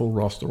we've got a full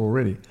roster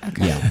already.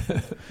 Okay.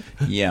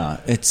 Yeah.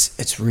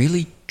 It's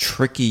really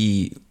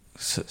tricky.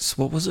 So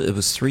what was it? It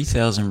was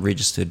 3,000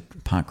 registered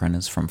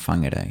parkrunners from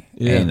Whangarei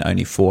and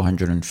only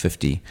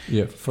 450.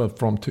 Yeah,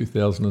 from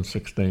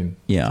 2016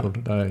 till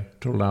today,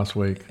 till last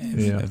week.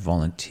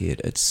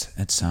 Volunteered. It's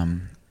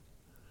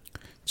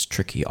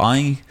tricky.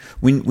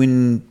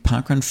 When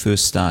parkrun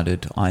first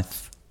started, I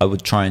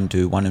would try and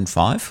do 1 in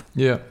 5.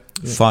 Yeah.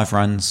 5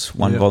 runs,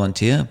 1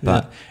 volunteer.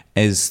 But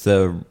as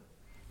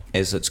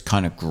it's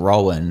kind of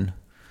grown,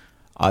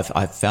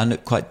 I've found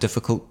it quite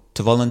difficult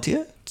to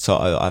volunteer. So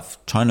I've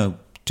trying to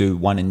do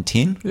 1 in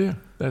 10. Yeah,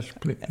 that's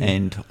plenty.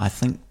 And I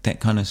think that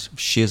kind of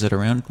shares it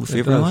around with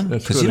everyone.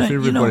 That's good. If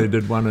everybody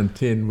did 1 in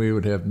 10, we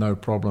would have no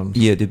problems.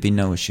 Yeah, there'd be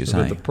no issues.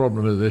 But the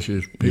problem is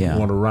people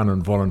want to run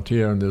and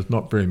volunteer, and there's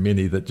not very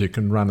many that you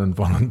can run and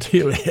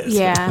volunteer as.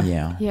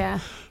 Yeah.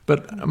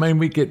 But I mean,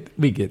 we get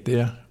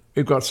there.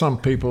 We've got some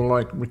people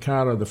like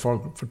Ricardo, the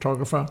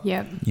photographer.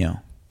 Yep. Yeah.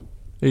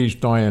 He's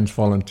Diane's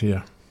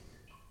volunteer.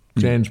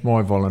 Jan's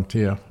my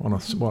volunteer.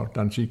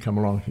 Doesn't she come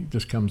along? He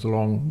just comes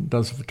along,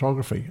 does the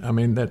photography. I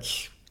mean,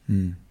 that's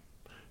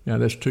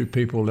that's 2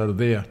 people that are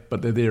there,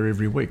 but they're there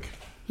every week.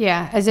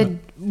 Yeah,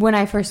 when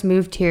I first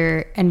moved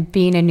here and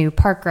being a new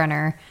park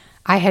runner,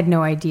 I had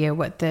no idea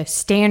what the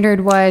standard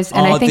was,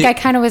 and I think I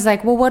kind of was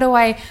like, well, what do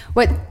I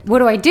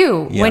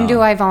do? Yeah. When do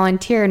I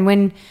volunteer, and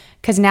when?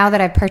 Because now that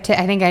I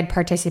think I'd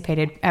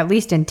participated at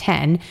least in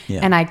 10,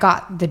 and I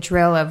got the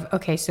drill of,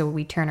 okay, so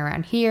we turn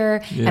around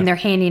here, and they're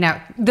handing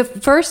out. The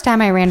first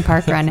time I ran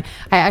parkrun,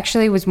 I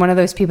actually was one of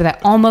those people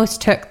that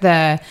almost took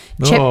the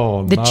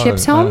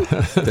chips home.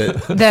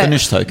 The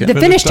finish token. The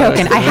finish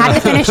token. I had the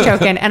finish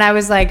token, and I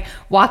was like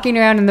walking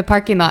around in the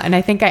parking lot, and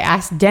I think I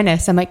asked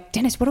Dennis, I'm like,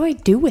 Dennis, what do I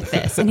do with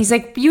this? And he's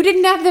like, you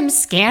didn't have them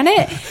scan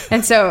it?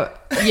 And so,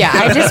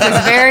 I just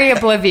was very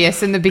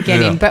oblivious in the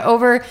beginning. But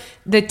over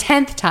the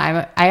 10th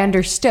time, I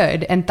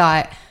understood and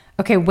thought,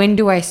 okay, when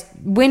is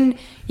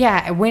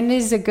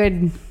a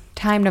good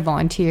time to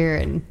volunteer?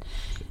 And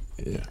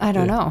I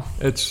don't know.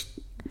 It's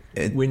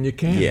when you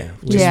can.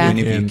 Whenever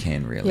you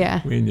can, really.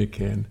 Yeah. When you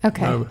can.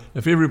 Okay. No,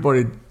 if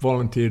everybody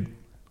volunteered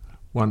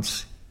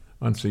once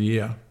a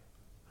year,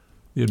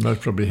 you'd most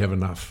probably have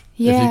enough.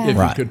 Yeah. If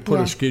you could put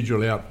a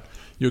schedule out,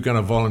 you're going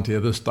to volunteer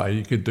this day,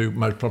 you could do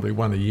most probably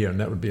 1 a year, and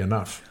that would be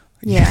enough.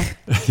 Yeah.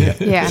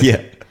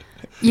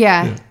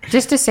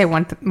 Just to say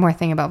one more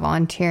thing about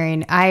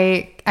volunteering,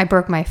 I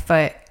broke my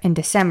foot in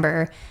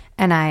December,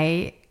 and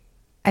I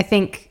I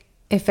think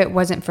if it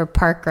wasn't for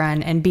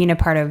parkrun and being a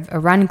part of a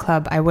run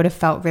club, I would have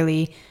felt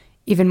really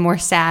even more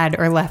sad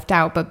or left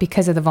out. But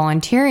because of the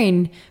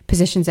volunteering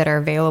positions that are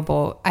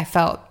available, I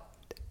felt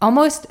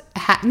almost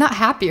not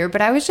happier,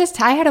 but I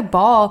had a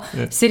ball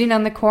sitting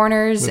on the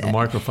corners with a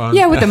microphone.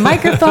 Yeah, with a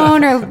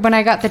microphone, or when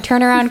I got the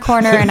turnaround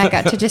corner and I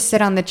got to just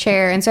sit on the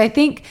chair. And so I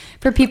think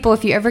for people,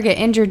 if you ever get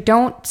injured,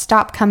 don't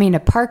stop coming to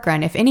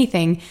parkrun. If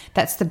anything,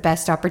 that's the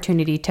best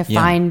opportunity to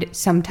find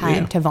some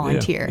time to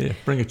volunteer. Yeah.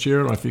 Bring a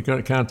chair, or if you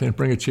can't,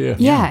 bring a chair.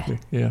 Yeah.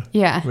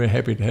 We're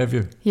happy to have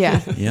you.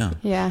 Yeah.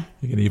 Yeah.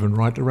 You can even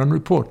write the run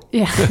report.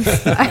 Yeah.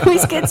 I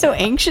always get so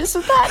anxious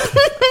with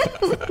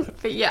that.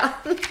 But yeah.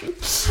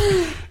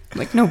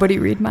 Like, nobody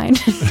read mine.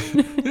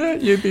 Yeah,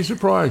 you'd be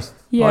surprised.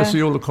 Yeah. I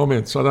see all the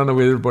comments. I don't know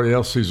whether everybody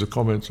else sees the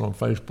comments on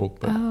Facebook,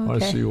 but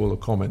okay. I see all the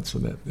comments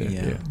and that.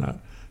 No,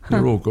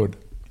 they're all good.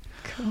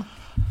 Cool.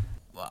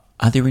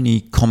 Are there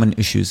any common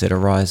issues that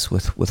arise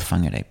with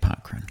Whangarei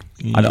parkrun?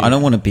 I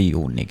don't want to be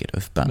all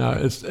negative, but no,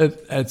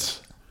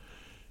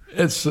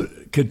 it's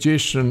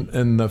congestion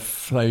in the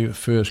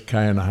first K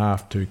and a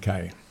half,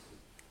 2K.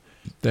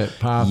 That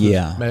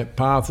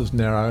path is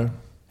narrow.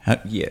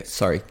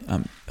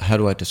 How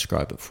do I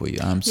describe it for you?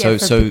 For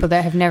people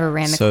that have never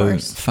ran the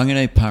course. So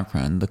Whangarei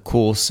parkrun, the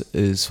course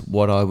is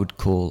what I would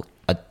call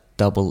a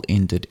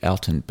double-ended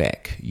out and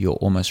back. You're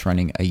almost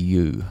running a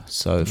U.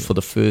 So for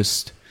the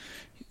first,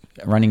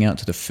 running out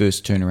to the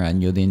first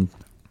turnaround, you're then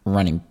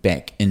running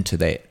back into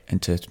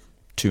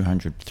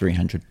 200,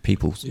 300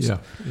 people.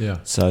 Yeah.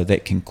 So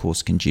that can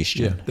cause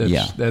congestion.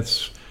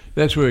 That's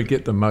where we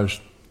get the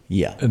most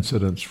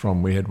incidents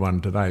from. We had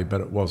one today, but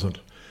it wasn't.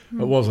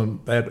 It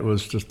wasn't that. It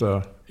was just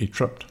he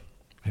tripped.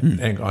 I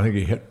think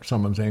he hit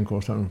someone's ankle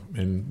or something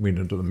and went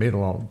into the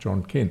middle of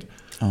John Kent.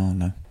 Oh,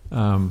 no.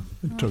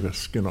 It took a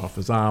skin off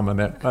his arm and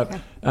that. But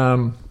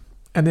and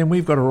then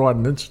we've got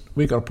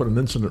to put an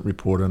incident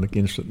report in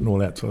against it and all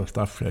that sort of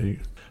stuff.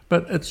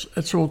 But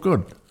it's all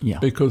good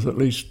because at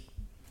least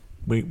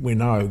we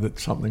know that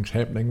something's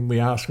happening. And we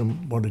ask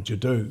him, "What did you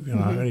do?"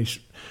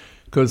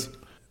 Because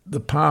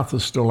the path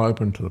is still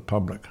open to the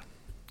public.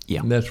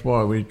 Yeah. And that's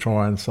why we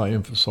try and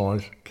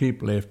emphasise,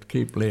 keep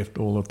left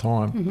all the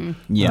time.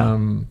 Mm-hmm. Yeah.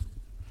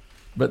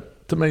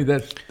 But to me,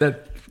 that's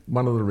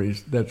one of the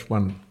reasons. That's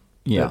one.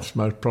 Yeah. That's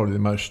probably the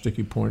most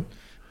sticky point.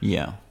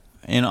 Yeah.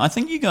 And I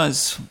think you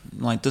guys,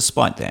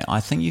 despite that,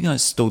 I think you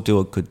guys still do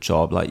a good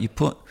job. Like you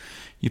put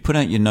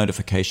out your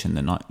notification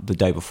the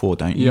day before,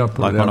 don't you? Yeah, I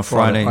put it out on a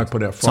Friday. I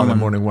put out Friday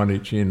morning, one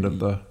each end of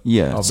the.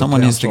 Yeah, of someone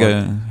the has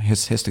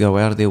to go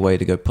out of their way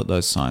to go put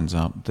those signs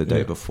up the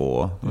day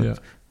before.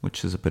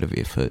 Which is a bit of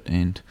effort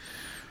and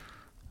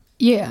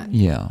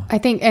I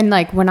think, and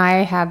when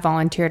I have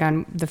volunteered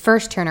on the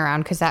first turnaround,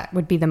 because that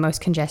would be the most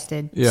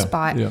congested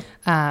spot,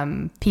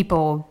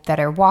 people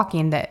that are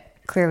walking that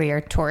clearly are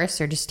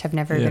tourists or just have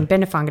never even been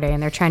to Whangarei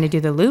and they're trying to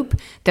do the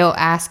loop, they'll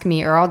ask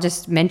me, or I'll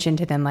just mention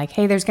to them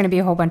hey, there's going to be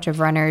a whole bunch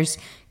of runners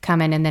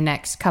coming in the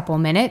next couple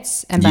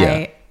minutes, and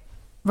by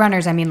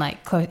runners, I mean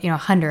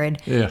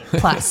 100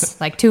 plus,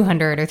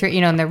 200 or 3,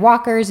 and they're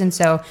walkers. And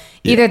so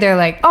either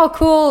they're oh,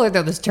 cool, or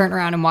they'll just turn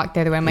around and walk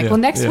the other way. I'm well,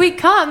 next week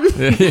come.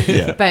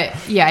 But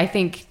I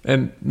think.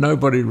 And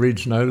nobody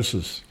reads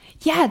notices.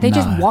 Yeah, they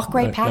just walk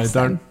right past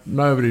them.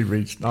 Nobody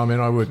reads. I mean,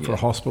 I worked for a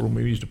hospital and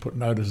we used to put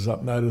notices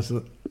up.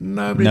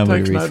 Nobody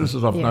takes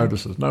notices off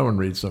notices. No one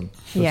reads them.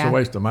 It's a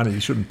waste of money.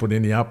 You shouldn't put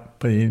any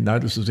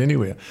notices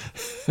anywhere.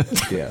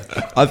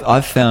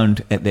 I've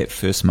found at that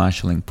first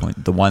marshalling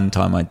point, the one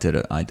time I did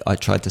it, I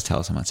tried to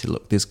tell someone, I said,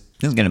 look, there's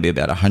going to be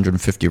about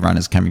 150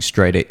 runners coming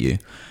straight at you.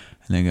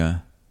 And they go,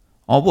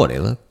 oh,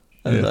 whatever.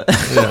 Okay.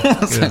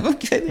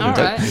 All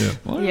right.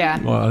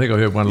 Well, I think I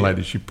heard one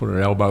lady, she put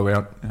her elbow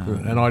out,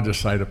 and I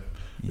just say to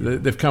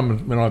they've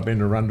come, when I've been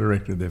a run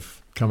director,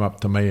 they've come up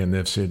to me and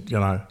they've said,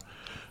 and I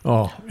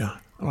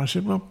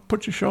said, well,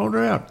 put your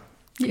shoulder out.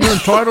 You're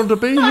entitled to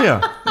be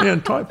here.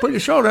 Put your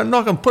shoulder out,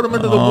 knock them, put them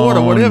into the water,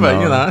 whatever,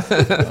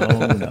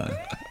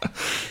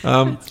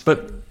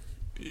 But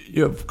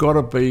you've got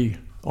to be,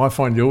 I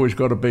find you always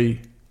got to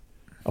be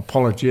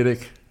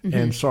apologetic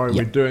and sorry,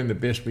 we're doing the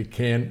best we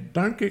can.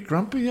 Don't get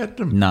grumpy at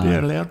them. No.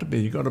 They're allowed to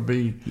be. You've got to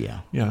be,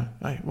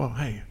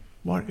 hey,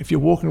 if you're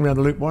walking around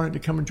the loop, why don't you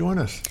come and join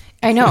us?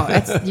 I know.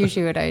 That's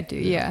usually what I do.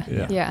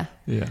 Yeah.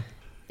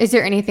 Is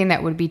there anything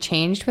that would be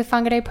changed with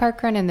Whangarei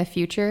Parkrun in the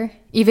future?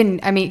 Even,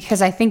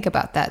 because I think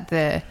about that,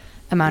 the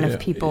amount of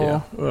people.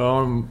 Yeah.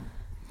 Well,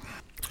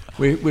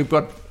 we've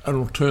got an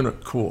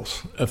alternate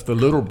course. If the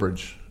little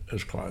bridge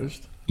is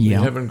closed, we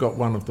haven't got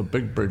one of the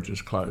big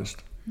bridges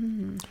closed.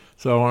 Mm-hmm.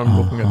 So I'm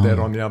looking at that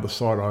on the other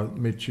side. I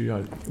met you.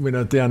 I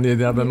went down there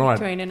the other night.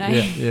 Dwayne and I.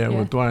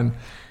 With Dwayne.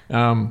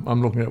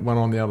 I'm looking at one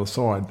on the other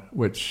side,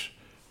 which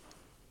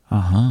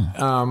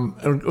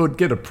it would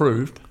get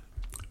approved,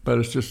 but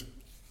it's just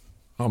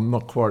I'm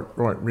not quite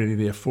ready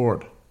there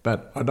for it.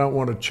 But I don't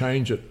want to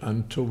change it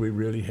until we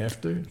really have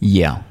to.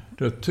 Yeah.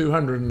 To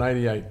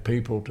 288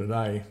 people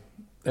today,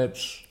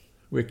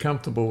 we're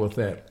comfortable with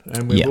that,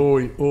 and we've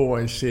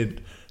always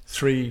said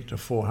 300 to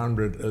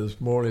 400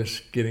 is more or less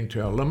getting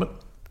to our limit.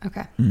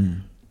 Okay.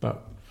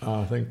 But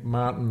I think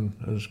Martin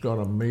has got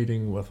a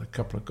meeting with a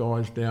couple of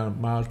guys down at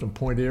Marsden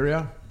Point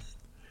area.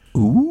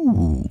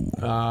 Ooh.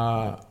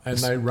 And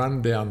they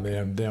run down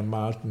there, down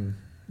Marsden,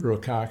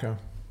 Ruakaka.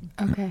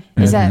 Okay.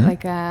 Is that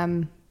like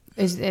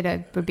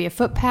would be a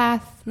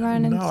footpath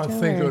run? No, I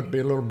think it would be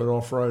a little bit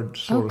off-road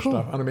sort of cool.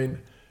 stuff. And I mean,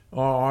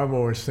 I'm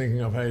always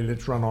thinking of, hey,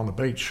 let's run on the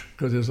beach,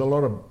 because there's a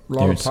lot of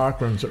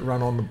park runs that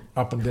run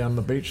up and down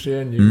the beach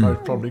there, and you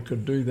most probably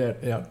could do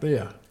that out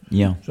there.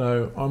 Yeah.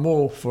 So I'm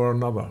all for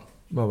another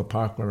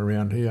park run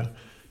around here.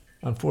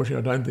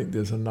 Unfortunately, I don't think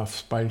there's enough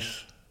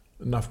space,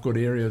 enough good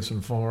areas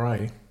in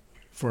Whangarei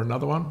for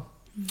another one.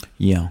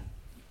 Yeah.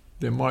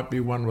 There might be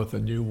one with a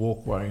new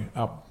walkway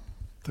up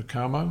to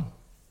Kamo.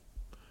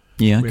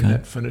 Yeah, okay. When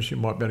that finishes, you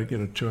might better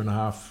get a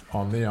 2.5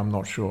 on there. I'm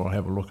not sure. I'll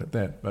have a look at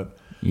that. But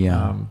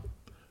Yeah.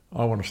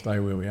 I want to stay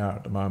where we are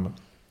at the moment,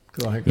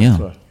 because I think it's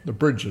the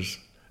bridge is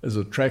an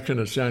attraction.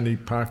 It's the only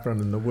park run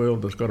in the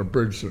world that's got a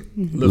bridge that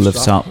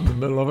lifts up in the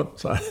middle of it.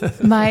 So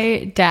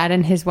my dad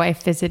and his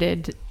wife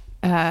visited,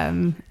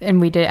 and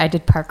I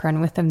did park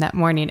run with them that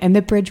morning, and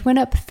the bridge went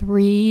up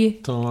 3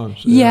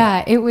 times.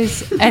 Yeah, it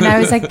was, and I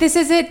was like, "This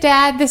is it,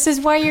 Dad. This is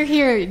why you're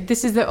here.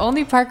 This is the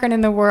only park run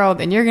in the world,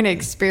 and you're going to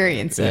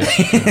experience it."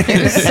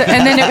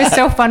 And then it was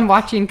so fun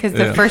watching, because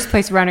the first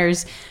place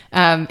runners,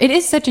 it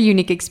is such a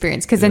unique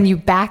experience, because then you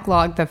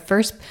backlog the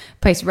first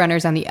place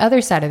runners on the other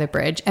side of the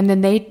bridge, and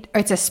then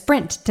it's a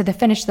sprint to the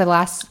finish. The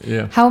last,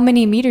 how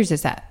many meters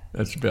is that?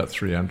 That's about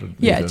 300 meters.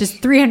 Yeah,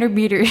 just 300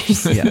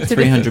 meters. Yeah,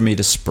 300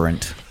 meter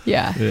sprint.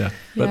 Yeah. Yeah.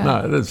 But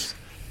no,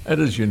 it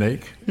is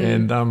unique,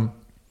 and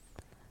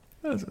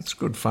it's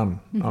good fun.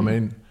 I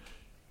mean,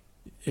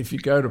 if you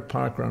go to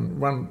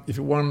parkrun, if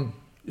you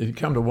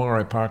come to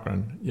Whangarei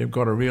Parkrun, you've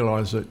got to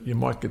realise that you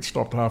might get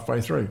stopped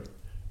halfway through.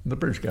 The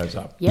bridge goes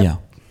up. Yep. Yeah.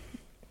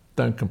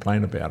 Don't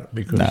complain about it,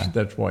 because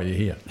that's why you're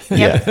here.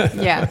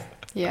 Yep.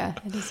 Yeah,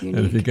 it is unique.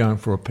 And if you're going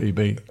for a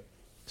PB,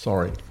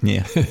 sorry.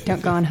 Yeah.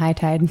 Don't go on high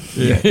tide.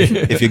 Yeah.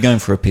 If you're going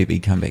for a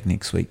PB, come back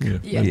next week.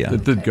 Yeah.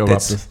 It did go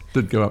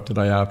up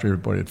today after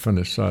everybody had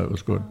finished, so it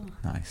was good.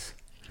 Nice.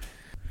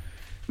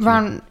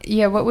 Ron,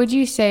 what would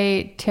you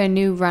say to a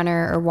new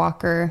runner or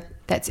walker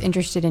that's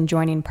interested in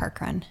joining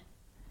parkrun?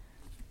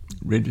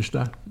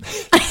 Register.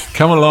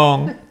 Come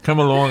along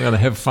and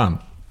have fun.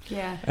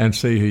 Yeah. And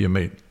see who you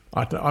meet.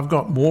 I've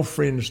got more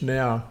friends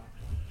now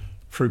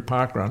through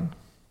parkrun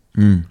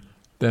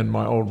than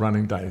my old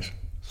running days.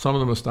 Some of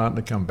them are starting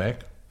to come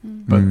back,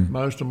 but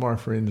most of my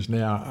friends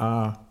now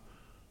are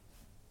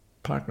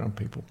parkrun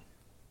people.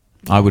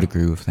 I would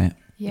agree with that.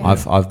 Yeah.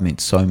 I've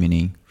met so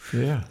many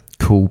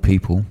cool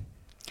people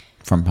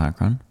from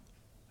parkrun.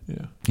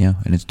 Yeah. Yeah,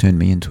 and it's turned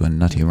me into a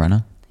nutty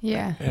runner.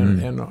 Yeah.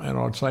 And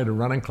I'd say to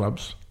running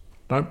clubs,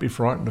 don't be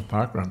frightened of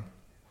parkrun.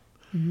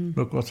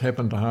 Look what's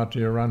happened to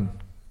Hatia Run.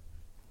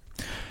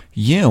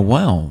 Yeah,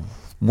 well,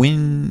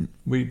 when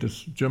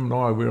Jim and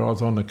I, I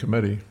was on the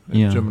committee,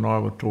 and Jim and I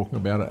were talking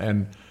about it,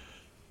 and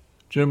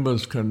Jim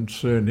was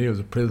concerned, he was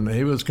the president,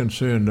 he was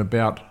concerned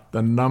about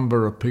the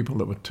number of people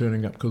that were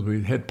turning up, because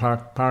we had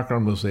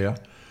parkrun was there.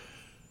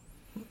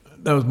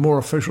 There was more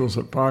officials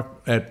at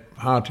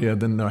Hatia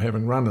than they were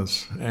having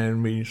runners,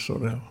 and we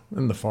sort of,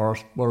 in the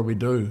forest, what do we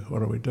do?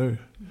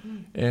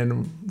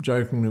 And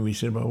jokingly we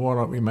said, well, why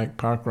don't we make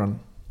parkrun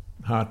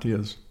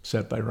Hatia's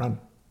Saturday run,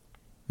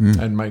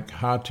 and make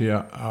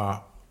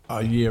Hatia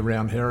a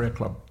year-round Harrier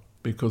club,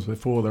 because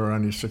before they were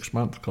only a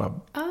 6-month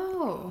club.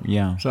 Oh.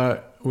 Yeah.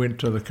 So we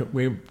went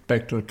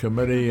back to the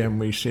committee and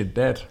we said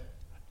that,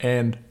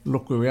 and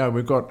look where we are.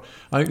 We've got,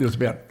 I think there's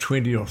about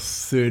 20 or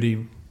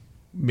 30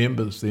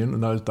 members then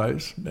in those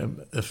days,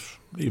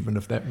 even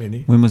if that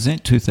many. When was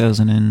that?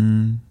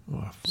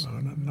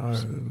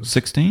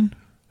 2016?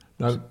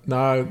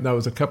 No, it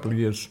was a couple of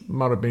years.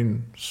 Might have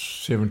been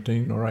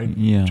 17 or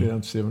 18.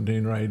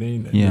 2017 or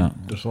 18.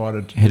 And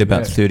decided to had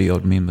about 30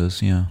 odd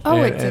members. Yeah.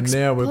 Oh, and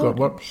now we've got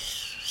what,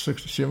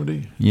 60,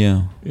 70.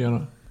 Yeah.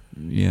 Yeah,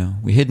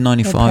 we had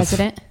 95.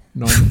 President.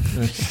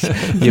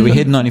 Yeah, we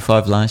had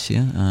 95 last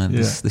year.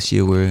 This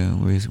year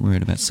we're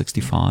at about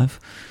 65.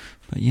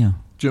 But yeah.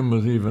 Jim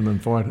was even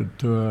invited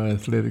to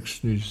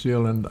Athletics New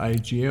Zealand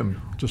AGM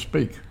to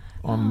speak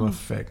on the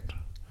fact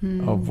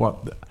of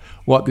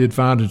what the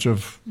advantage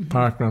of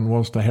parkrun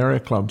was to Harrier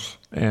clubs,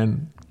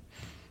 and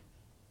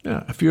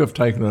a few have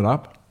taken it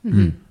up,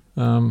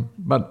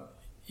 but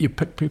you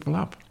pick people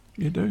up,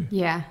 you do.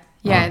 Yeah.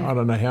 I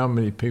don't know how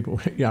many people.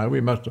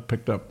 We must have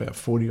picked up about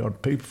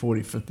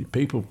 50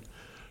 people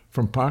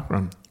from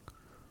parkrun,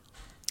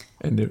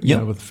 and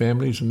with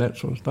families and that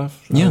sort of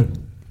stuff. So,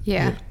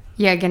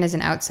 Yeah, again, as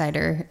an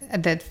outsider,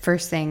 the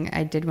first thing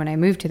I did when I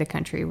moved to the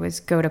country was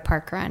go to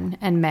parkrun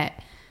and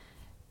met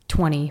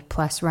 20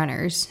 plus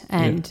runners,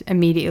 and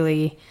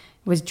immediately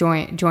was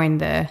joined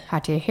the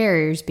Hatia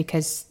Harriers,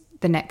 because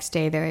the next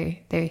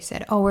day they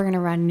said, oh, we're going to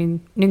run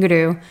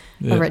Whangarei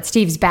over at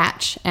Steve's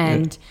batch.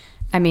 And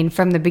I mean,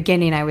 from the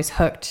beginning, I was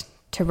hooked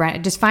to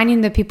run, just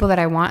finding the people that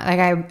I want. Like,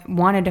 I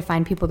wanted to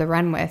find people to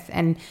run with.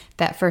 And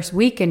that first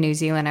week in New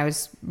Zealand, I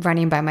was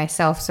running by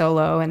myself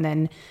solo, and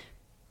then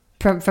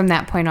from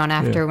that point on,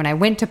 after when I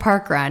went to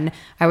parkrun,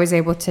 I was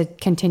able to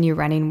continue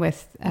running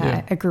with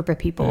a group of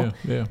people.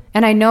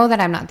 And I know that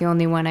I'm not the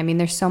only one. I mean,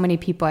 there's so many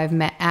people I've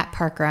met at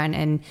parkrun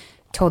and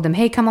told them,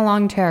 hey, come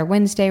along to our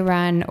Wednesday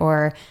run,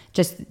 or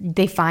just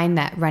they find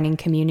that running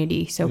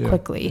community so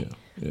quickly.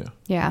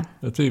 Yeah.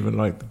 It's even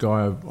like the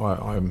guy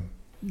I'm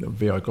a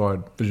VI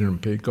guide, vision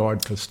impaired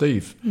guide for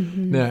Steve.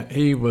 Now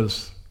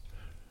he's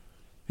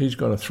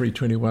got a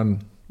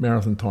 3:21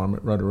 marathon time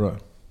at Rotorua.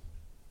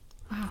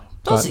 Wow.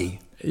 Does he?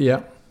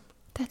 Yeah.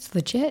 That's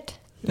legit.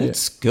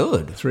 That's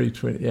good.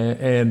 3:20.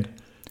 And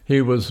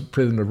he was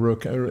president of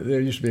Ruakaka. There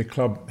used to be a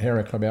club,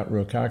 Hara Club out in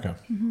Ruakaka,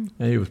 and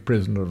he was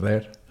president of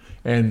that.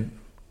 And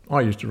I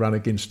used to run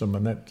against him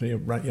and that,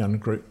 young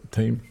group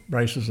team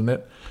races and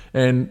that.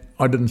 And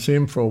I didn't see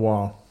him for a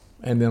while.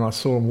 And then I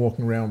saw him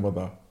walking around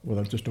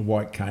with just a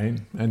white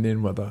cane, and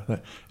then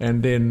a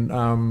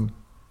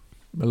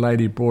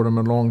lady brought him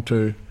along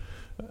to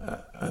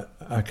a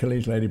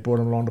Achilles lady brought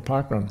him along to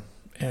parkrun.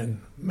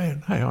 And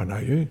man, hey, I know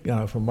you,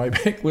 from way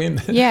back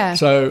when. Yeah.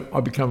 So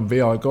I become a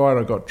VI guide.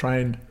 I got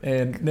trained,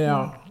 and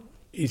now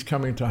he's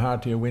coming to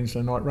Hātea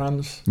Wednesday night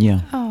runs.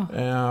 Yeah.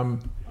 Oh.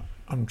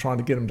 I'm trying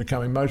to get him to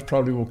come. He most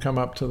probably will come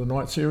up to the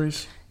night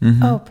series.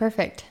 Oh,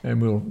 perfect.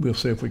 And we'll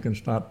see if we can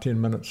start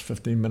 10 minutes,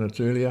 15 minutes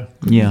earlier.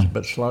 Yeah. It's a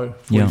bit slow.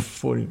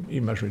 40, he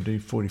must do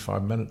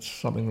 45 minutes,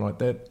 something like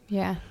that.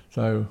 Yeah.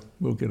 So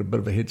we'll get a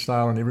bit of a head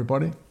start on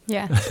everybody.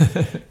 Yeah.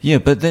 Yeah,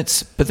 but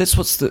that's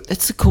that's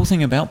the cool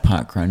thing about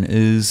parkrun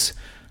is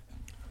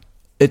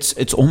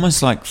it's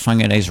almost like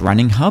Whangarei's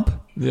running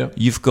hub. Yeah.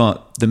 You've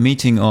got the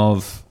meeting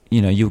of,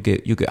 you'll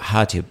get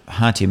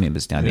Hātea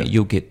members down there.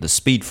 You'll get the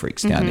speed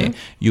freaks down there.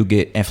 You'll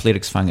get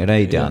athletics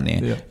Whangarei down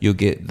there. Yeah. You'll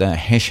get the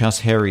Hash House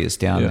Harriers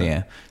down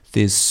there.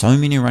 There's so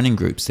many running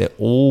groups that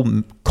all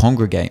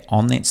congregate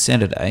on that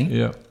Saturday.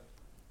 Yeah.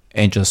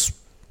 And just,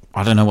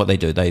 I don't know what they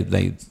do.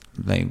 They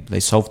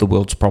solve the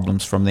world's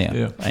problems from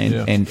there.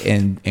 Yeah.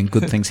 And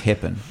good things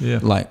happen.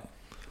 Yeah.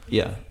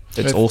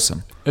 It's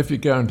awesome. If you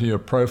go into your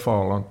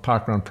profile on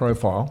Parkrun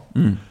profile,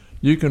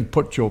 you can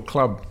put your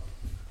club.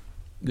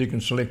 You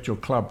can select your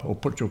club or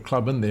put your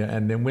club in there,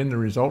 and then when the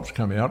results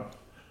come out,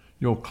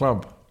 your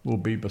club will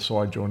be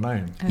beside your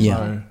name.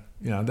 Yeah.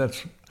 So,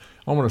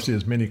 I want to see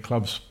as many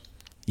clubs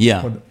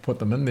put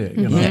them in there.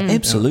 Yeah,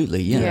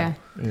 absolutely, Yeah,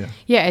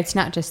 it's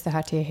not just the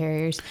Hātea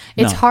Harriers.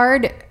 It's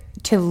hard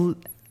to,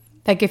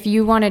 like, if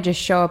you want to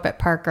just show up at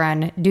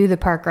parkrun, do the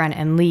parkrun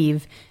and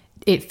leave,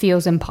 it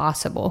feels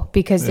impossible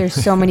because there's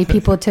so many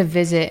people to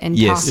visit and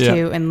talk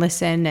to and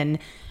listen, and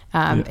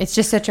it's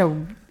just such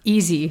a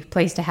easy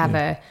place to have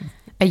a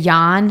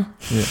yawn.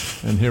 Yeah,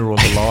 and hear all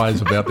the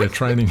lies about their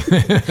training.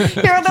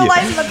 Hear all the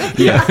lies about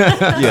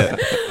their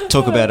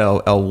Talk about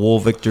our war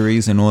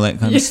victories and all that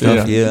kind of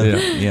stuff.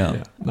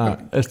 Yeah. No,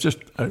 it's just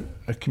a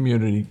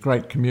community,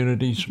 great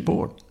community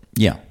sport.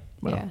 Yeah.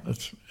 Well,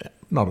 it's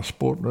not a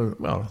sport.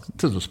 Well,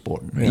 it is a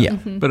sport. Yeah.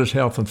 But it's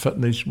health and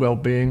fitness,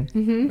 well-being.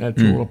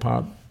 That's all a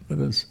part. It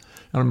is.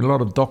 And I mean, a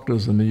lot of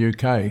doctors in the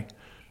UK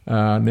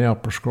are now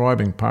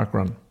prescribing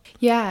parkrun.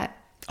 Yeah.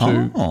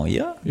 To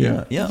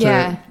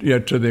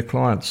their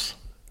clients.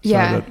 So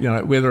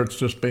that, whether it's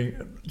just be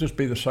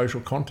the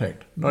social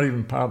contact, not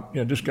even part,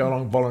 just go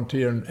along,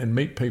 volunteer and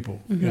meet people,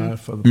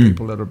 for the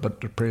people that are a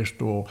bit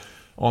depressed or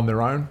on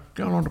their own,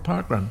 go along to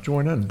parkrun,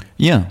 join in.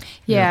 Yeah.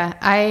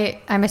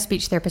 I'm a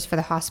speech therapist for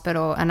the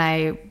hospital, and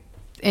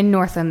in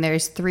Northland,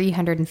 there's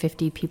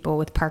 350 people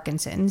with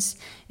Parkinson's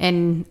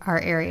in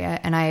our area,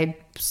 and I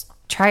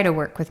try to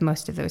work with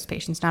most of those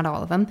patients, not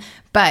all of them,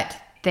 but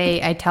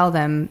I tell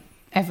them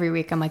every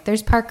week, I'm like,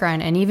 there's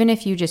parkrun, and even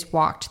if you just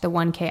walked the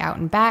 1K out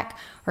and back,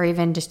 or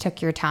even just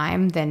took your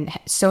time, then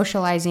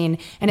socializing,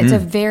 and it's a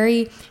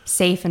very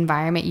safe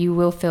environment. You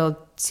will feel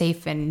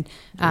safe and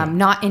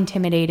not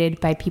intimidated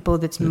by people.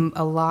 That's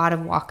a lot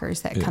of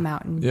walkers that come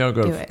out and do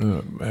it.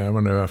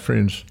 One of our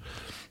friends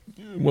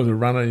was a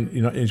runner.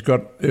 He's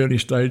got early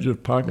stage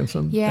of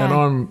Parkinson's, and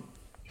I'm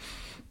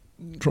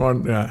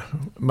trying.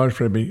 Most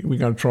probably, we're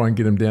going to try and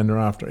get him down there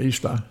after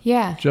Easter.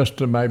 Yeah, just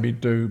to maybe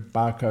do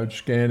barcode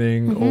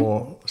scanning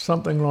or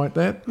something like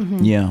that.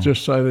 Yeah,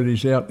 just so that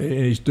he's out and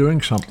he's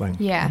doing something.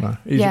 Yeah,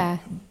 he's a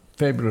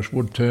fabulous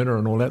wood turner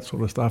and all that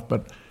sort of stuff,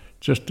 but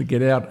just to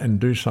get out and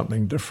do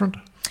something different.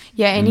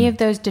 Yeah, any of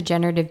those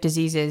degenerative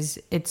diseases,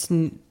 it's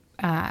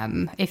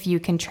if you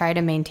can try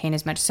to maintain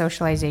as much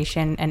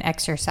socialization and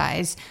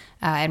exercise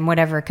in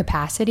whatever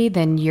capacity,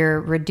 then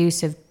you're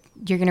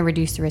going to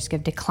reduce the risk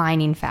of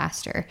declining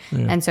faster.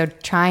 And so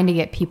trying to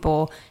get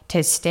people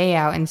to stay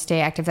out and stay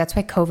active, that's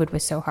why COVID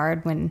was so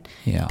hard when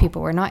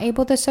people were not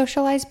able to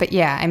socialize. But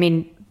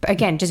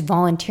again, just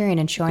volunteering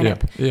and showing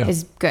up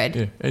is good.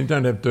 Yeah, and you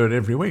don't have to do it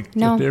every week.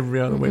 No. Just every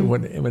other week,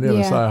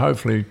 whenever. So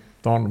hopefully,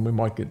 we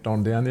might get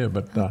Don down there,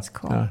 but that's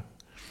cool.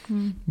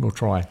 We'll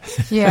try.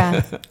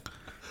 Yeah.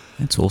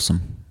 That's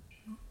awesome.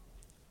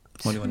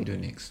 What do you want to do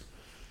next?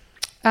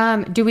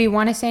 Do we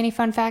want to say any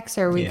fun facts,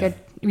 or are we good?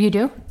 You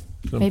do?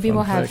 Maybe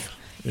we'll have.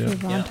 Yeah. We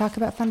want to talk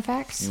about fun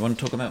facts. You want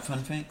to talk about fun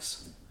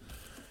facts?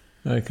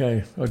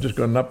 Okay, I've just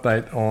got an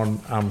update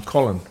on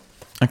Colin.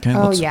 Okay,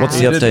 Oh, what's yeah.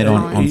 the update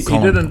on he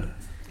Colin?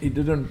 He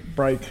didn't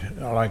break,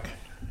 like,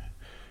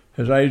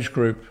 his age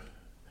group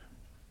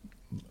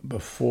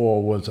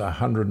before was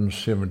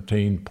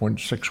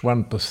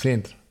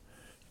 117.61%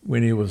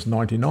 when he was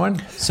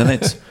 99. So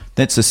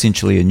that's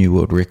essentially a new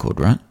world record,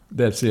 right?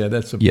 That's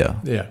Yeah.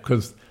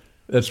 because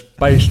it's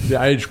based.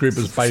 The age group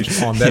is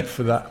based on that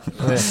for that.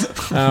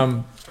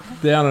 Yeah.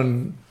 Down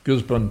in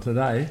Gisborne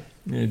today,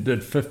 he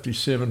did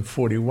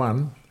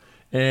 57.41,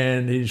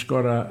 and he's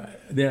got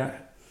the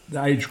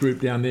age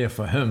group down there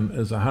for him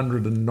is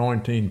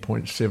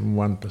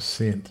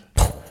 119.71%.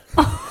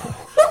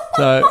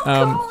 So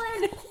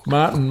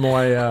Martin,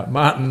 my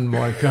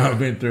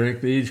co-event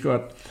director, he's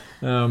got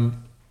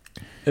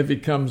if he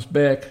comes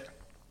back,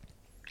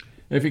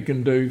 if he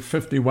can do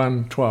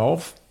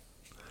 51.12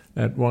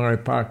 at Whangarei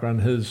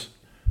Parkrun, his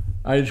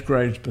age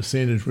grade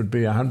percentage would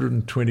be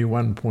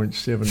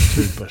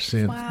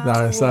 121.72%.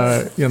 Wow.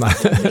 So,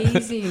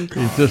 Amazing.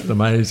 he's just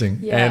amazing.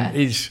 Yeah.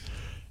 And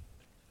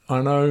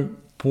I know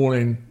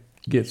Pauline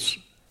gets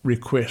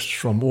requests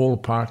from all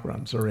the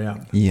parkruns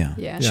around.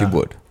 Yeah, she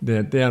would.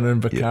 They're down in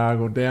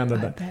Invercargill, down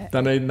to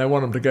Dunedin. They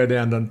want him to go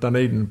down to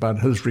Dunedin, but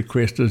his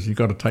request is you've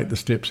got to take the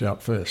steps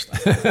out first.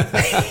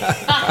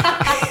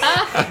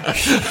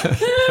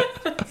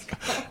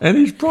 And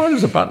he's bright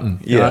as a button.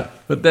 You know?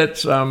 But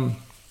that's cool.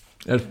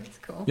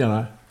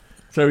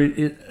 So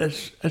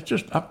it's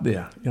just up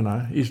there.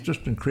 He's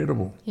just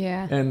incredible.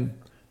 Yeah. And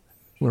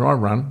when I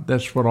run,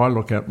 that's what I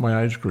look at,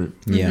 my age group.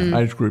 Yeah.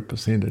 Age group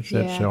percentage.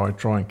 That's how I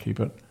try and keep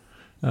it.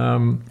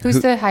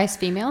 Who's the highest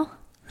female?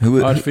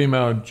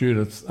 Female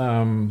Judith.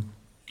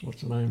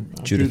 What's her name?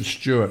 Judith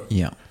Stewart.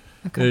 Yeah.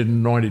 Okay.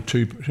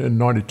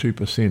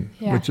 92%,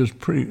 Yeah. which is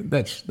pretty.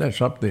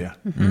 That's up there.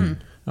 Mm-hmm.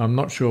 I'm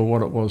not sure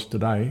what it was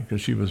today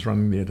because she was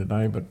running there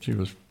today, but she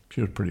was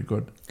pretty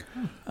good.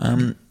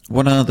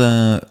 What are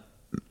the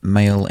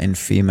male and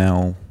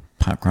female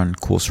parkrun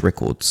course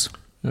records?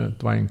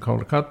 Dwayne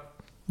Caldercut,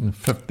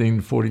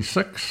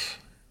 15:46.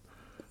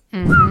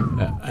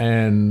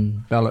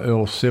 And Bella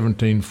Earl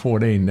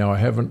 17:14. Now I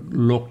haven't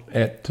looked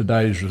at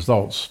today's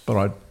results, but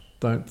I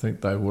don't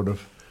think they would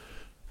have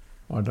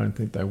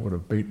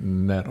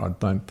beaten that. I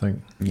don't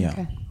think. Yeah.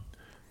 Okay.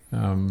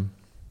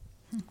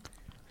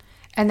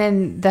 And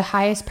then the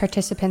highest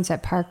participants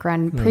at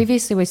parkrun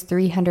previously was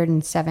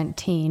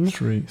 317.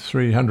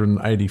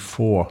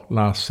 384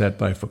 last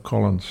Saturday for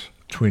Colin's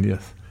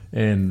 20th,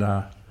 and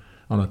on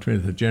the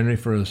 20th of January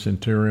for a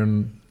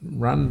Centurion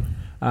run.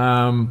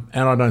 And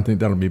I don't think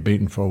that'll be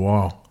beaten for a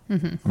while.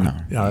 Mm-hmm.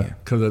 No,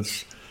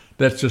 because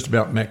that's just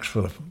about max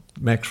for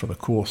the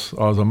course.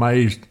 I was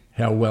amazed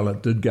how well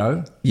it did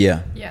go.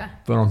 Yeah.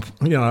 But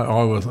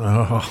I was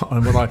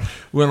and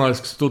when I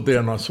stood there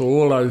and I saw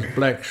all those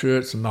black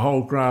shirts and the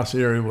whole grass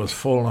area was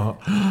full. And I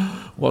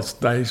thought, what's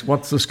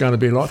this going to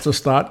be like? What's the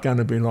start going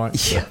to be like?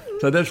 Yeah.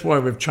 So that's why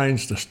we've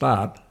changed the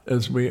start.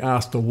 Is we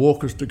asked the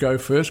walkers to go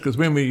first, because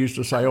when we used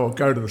to say,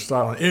 go to the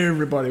start line,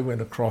 everybody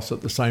went across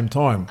at the same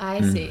time.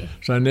 I see.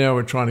 So now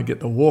we're trying to get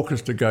the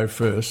walkers to go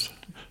first,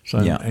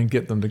 and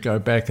get them to go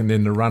back, and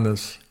then the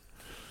runners.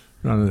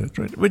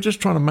 We're just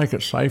trying to make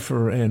it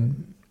safer,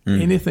 and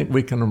anything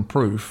we can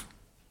improve,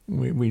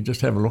 we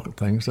just have a look at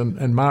things.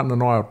 And Martin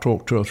and I will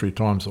talk 2 or 3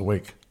 times a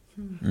week.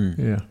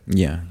 Yeah,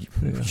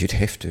 you'd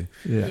have to.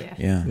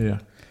 Yeah.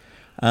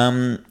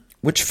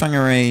 Which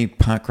Whangarei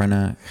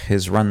parkrunner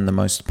has run the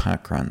most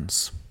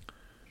parkruns?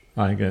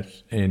 I think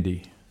that's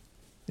Andy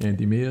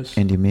Mears.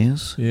 Andy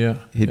Mears? Yeah,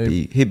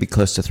 he'd be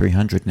close to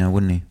 300 now,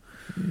 wouldn't he?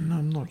 No,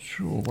 I'm not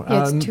sure.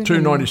 Yeah, it's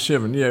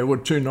 297. Yeah,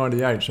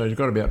 298. So he's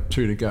got about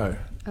 2 to go.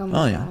 Oh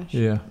my gosh.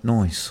 Yeah,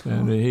 nice.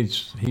 And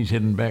he's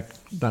heading back.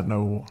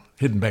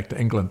 Heading back to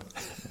England.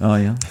 Oh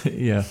yeah.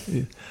 yeah.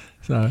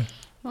 So.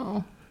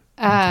 Oh.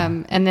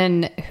 And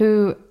then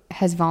who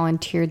has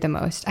volunteered the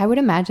most? I would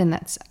imagine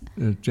that's.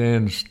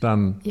 Jan's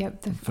done.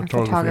 Yep, the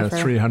photographer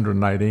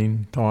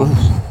 318 times.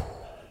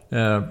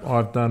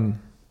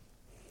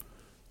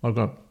 I've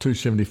got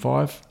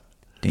 275.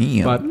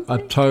 Damn. But a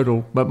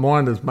total. But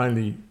mine is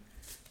mainly.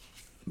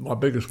 My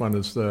biggest one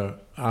is the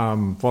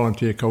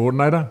volunteer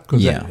coordinator.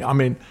 Because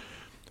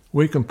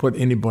we can put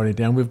anybody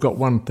down. We've got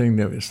one thing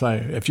that we say: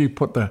 if you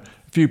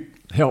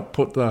help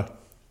put the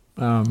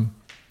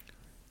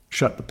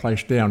shut the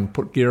place down,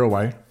 put gear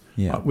away,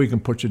 we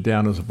can put you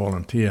down as a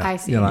volunteer. I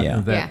see.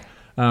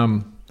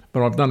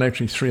 But I've done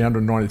actually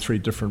 393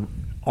 different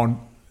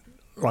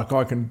like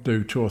I can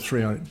do 2 or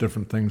 3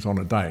 different things on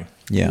a day.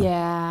 Yeah.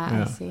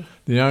 I see.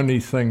 The only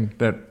thing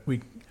that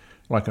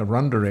like a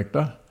run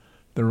director,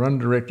 the run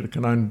director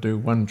can only do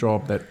one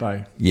job that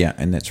day. Yeah,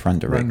 and that's run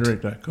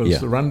director.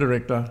 Because the run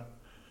director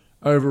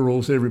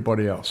overrules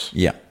everybody else.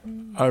 Yeah.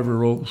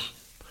 Overrules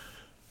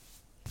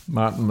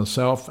Martin,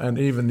 myself, and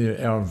even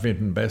our event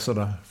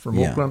ambassador from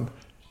Auckland.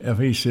 If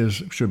he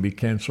says it should be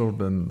cancelled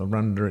and the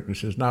run director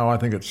says, no, I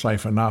think it's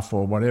safe enough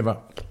or whatever,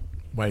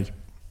 wait,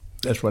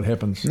 that's what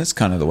happens. And that's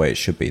kind of the way it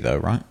should be though,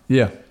 right?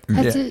 Yeah.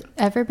 Has it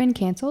ever been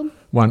cancelled?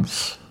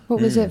 Once. What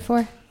was it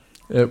for?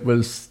 It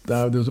was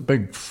there was a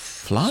big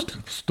Flood?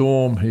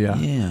 storm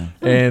here,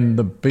 and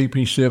the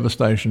BP service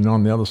station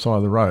on the other side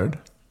of the road.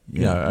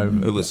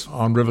 It was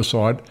on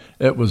Riverside.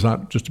 It was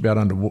just about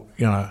under.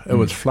 It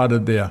was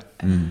flooded there.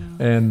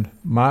 And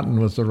Martin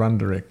was the run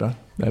director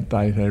that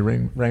day. He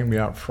rang me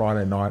up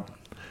Friday night,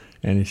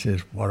 and he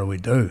says, "What do we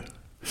do?"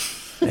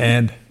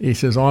 And he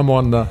says,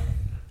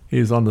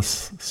 he's on the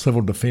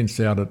civil defence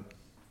out at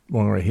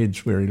Whangarei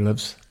Heads where he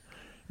lives,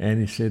 and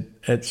he said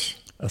it's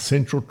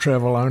essential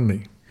travel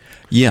only.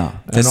 Yeah,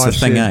 that's the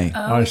thing, eh?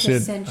 I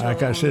said,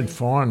 okay, I said,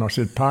 fine. I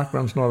said,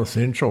 parkrun's not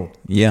essential.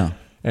 Yeah.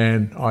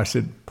 And I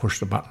said, push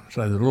the button.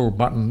 So the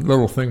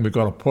little thing we've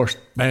got to push,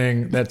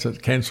 bang, that's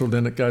it, cancelled.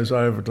 Then it goes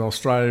over to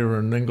Australia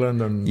and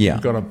England, and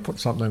you've got to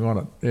put something on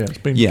it. Yeah, it's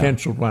been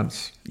cancelled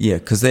once. Yeah,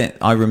 because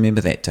I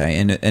remember that day,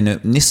 and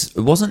it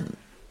wasn't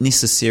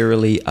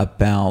necessarily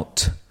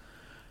about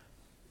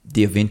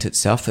the event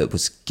itself. It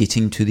was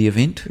getting to the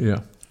event.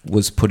 Yeah,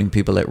 was putting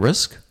people at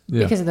risk.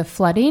 Yeah. Because of the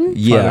flooding?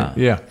 Yeah.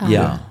 Yeah. Okay.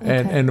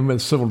 And the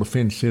civil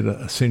defence said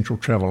essential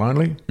travel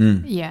only.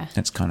 Yeah.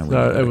 That's kind of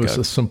where it was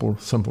a simple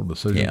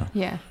decision. Yeah.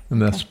 Yeah.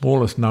 And the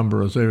smallest number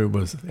was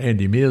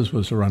Andy Mears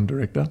was the run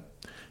director,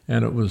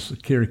 and it was the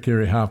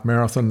Kerikeri half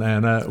marathon,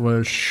 and it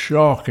was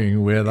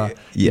shocking weather.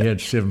 Yeah. He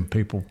had 7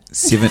 people.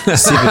 Seven.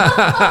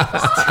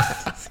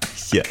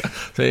 Yeah.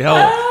 So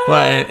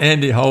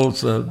Andy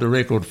holds the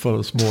record for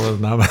the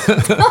smallest number.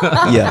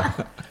 Yeah.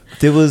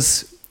 There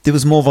was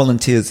more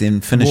volunteers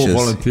than finishers.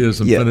 More volunteers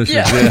than finishers.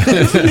 Yeah.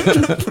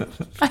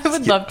 I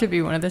would love to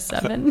be one of the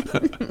 7.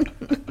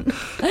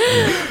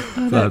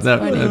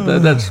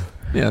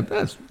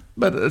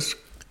 But it's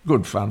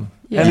good fun.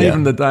 Yeah. And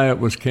even the day it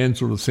was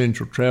cancelled,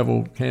 essential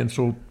travel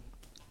cancelled,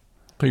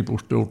 people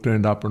still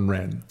turned up and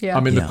ran. Yeah.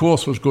 I mean, the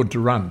course was good to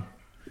run.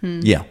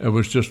 Yeah. It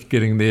was just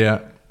getting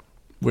there,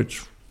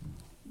 which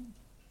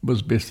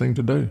was the best thing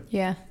to do.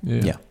 Yeah.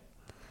 Yeah.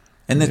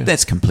 And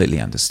that's completely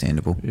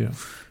understandable. Yeah.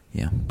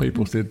 Yeah.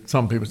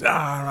 Some people said,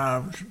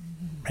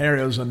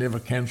 Harriers are never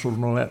cancelled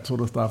and all that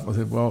sort of stuff. I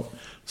said, well,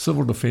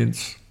 civil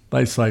defence,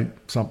 they say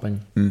something,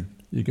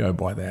 you go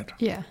by that.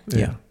 Yeah.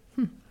 Yeah.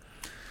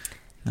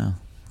 No,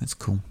 that's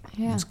cool.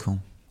 Yeah. That's cool.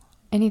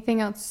 Anything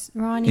else,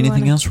 Ron?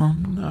 Anything else,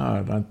 Ron? No,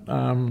 I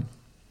don't.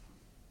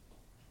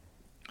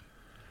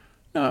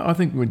 No, I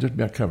think we just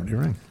about covered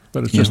everything.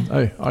 But it's just,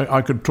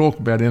 I could talk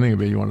about anything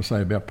you want to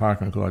say about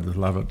parkrun because I just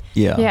love it.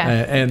 Yeah.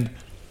 And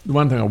the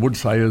one thing I would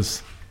say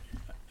is,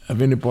 if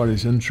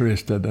anybody's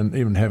interested in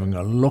even having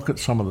a look at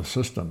some of the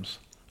systems,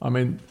 I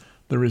mean,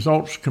 the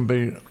results can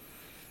be,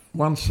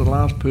 once the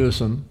last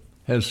person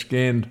has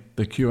scanned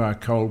the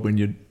QR code when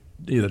you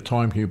either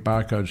time key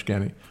barcode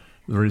scanning,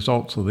 the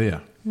results are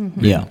there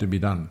ready to be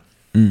done.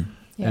 And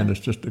it's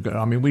just,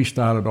 we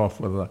started off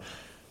with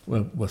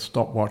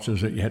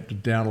stopwatches that you had to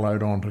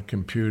download onto a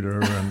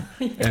computer.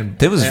 And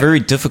that was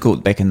very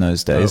difficult back in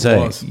those days, it eh?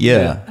 was.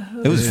 Yeah.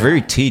 It was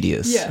very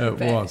tedious. Yeah.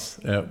 It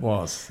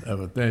was.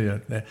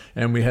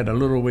 And we had a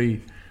little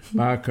wee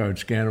barcode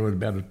scanner with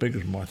about as big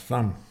as my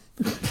thumb.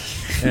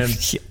 And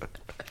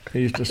he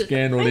used to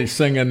scan all these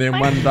things, and then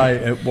one day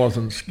it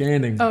wasn't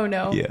scanning. Oh,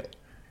 no. Yeah.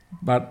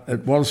 But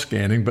it was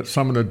scanning, but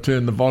someone had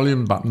turned the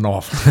volume button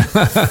off.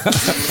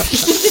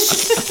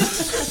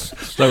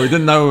 So we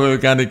didn't know we were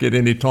going to get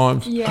any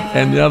times. Yeah.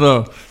 And the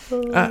other,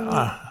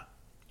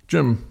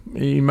 Jim,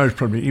 he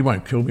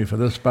won't kill me for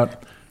this,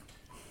 but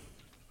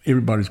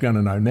everybody's going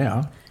to know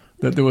now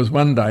that there was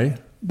one day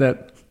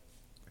that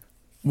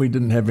we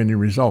didn't have any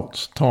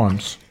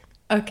times.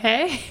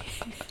 Okay.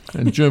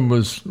 And Jim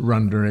was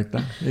run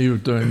director. He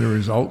was doing the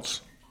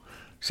results.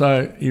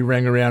 So he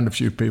rang around a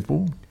few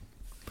people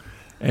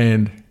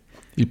and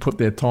he put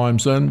their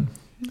times in,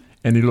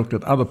 and he looked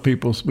at other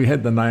people's, we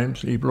had the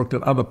names, he looked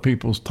at other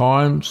people's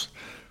times,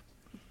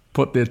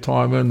 put their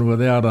time in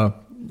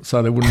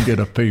so they wouldn't get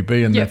a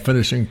PB in their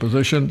finishing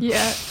position.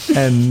 Yeah.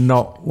 And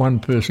not one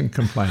person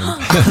complained.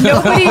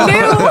 Nobody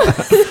knew.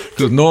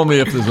 Because normally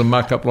if there's a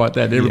muck-up like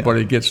that,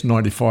 everybody gets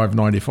 95. Yeah.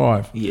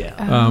 Interesting. But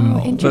no,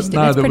 That's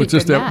there pretty was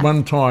just good that math.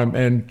 one time,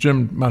 and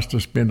Jim must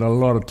have spent a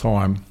lot of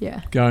time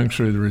going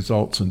through the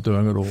results and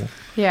doing it all.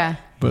 Yeah.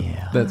 But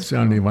that's the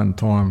only one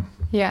time.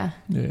 Yeah.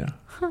 Yeah.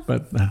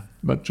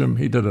 But Jim,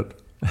 he did it.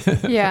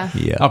 Yeah.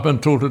 Yeah. Up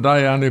until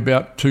today, only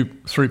about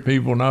 2-3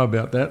 people know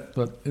about that,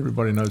 but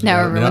everybody knows Now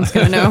about everyone's it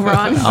going to know,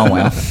 Ron. Oh,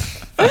 wow.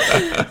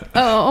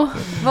 Oh,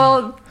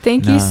 well,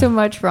 thank you so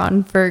much,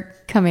 Ron, for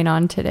coming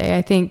on today.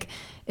 I think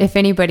if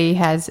anybody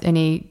has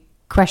any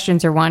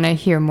questions or want to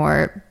hear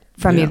more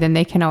from you, then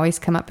they can always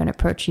come up and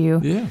approach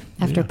you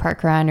after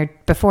parkrun or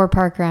before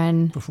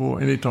parkrun. Before,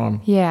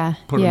 anytime. Yeah.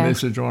 Put a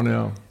message on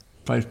our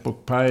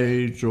Facebook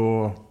page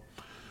or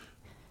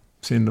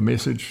send a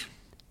message.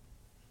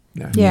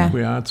 Yeah.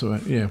 We answer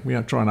it. Yeah, we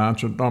try and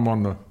answer it. I'm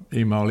on the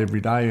email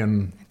every day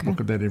and look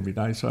at that every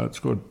day, so it's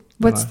good.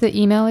 What's the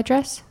email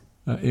address?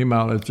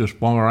 Email is just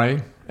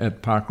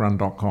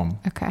whangarei@parkrun.com.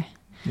 Okay.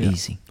 Yeah.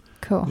 Easy.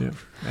 Cool.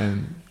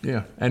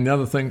 Yeah. And the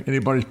other thing,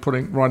 anybody's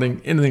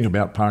writing anything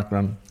about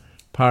parkrun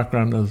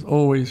is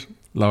always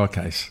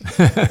lowercase.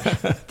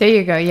 There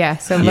you go. Yeah.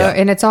 So Yeah.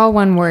 and it's all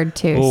one word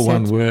too. All so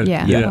one word.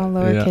 Yeah. Yeah. All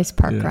lowercase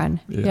park Yeah. run.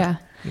 Yeah. Yeah.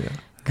 Yeah.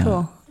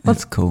 Cool.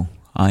 That's cool.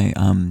 I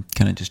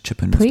can I just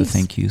chip in Please. with the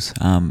thank yous.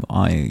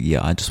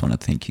 I just want to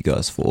thank you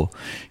guys for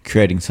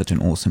creating such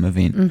an awesome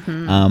event.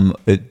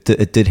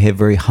 It did have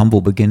very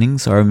humble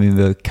beginnings. I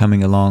remember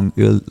coming along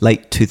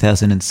late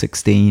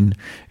 2016,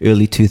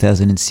 early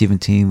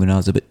 2017 when I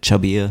was a bit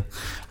chubbier,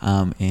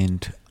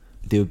 and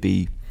there'd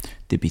be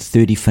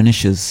 30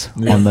 finishes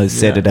on those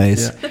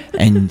Saturdays,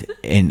 and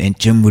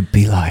Jim would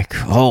be like,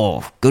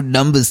 "Oh, good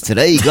numbers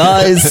today,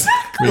 guys."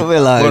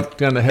 We're like, What's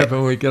going to happen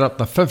when we get up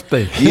to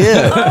 50?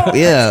 yeah,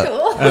 yeah. Cool.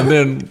 And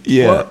then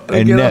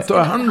And get now- up to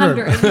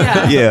 100.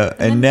 Yeah. Yeah,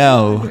 and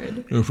now,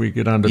 If we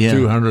get under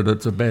 200,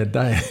 it's a bad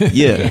day.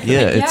 yeah,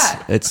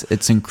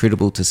 it's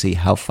incredible to see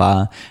how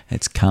far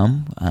it's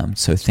come.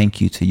 So thank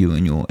you to you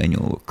and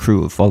your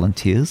crew of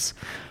volunteers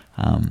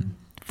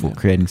for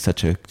creating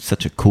such a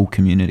cool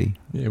community.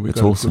 Yeah, we've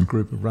It's got awesome. a good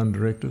group of run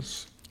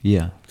directors.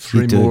 Yeah,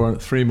 Three you do.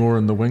 more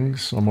in the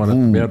wings. I might have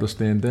to be able to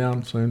stand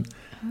down soon.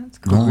 That's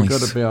cool. Because we've Nice.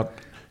 got about,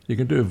 you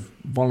can do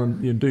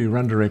your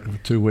run director for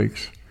 2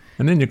 weeks,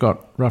 and then you've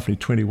got roughly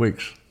 20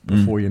 weeks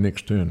before your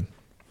next turn.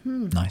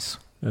 Nice.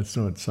 That's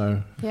it.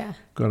 So Yeah.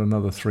 got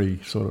another 3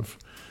 sort of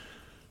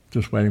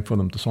just waiting for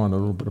them to sign a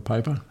little bit of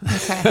paper.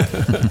 Okay.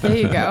 There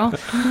you go.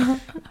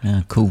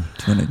 Yeah, cool.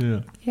 Do you want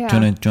to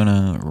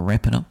Yeah.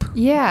 wrap it up?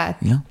 Yeah.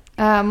 Yeah.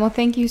 Well,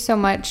 thank you so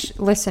much,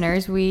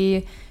 listeners.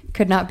 We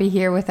could not be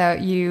here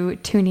without you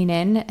tuning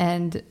in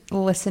and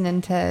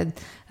listening to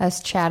us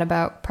chat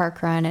about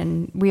parkrun.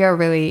 And we are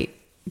really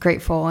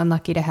grateful and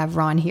lucky to have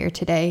Ron here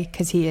today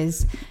because he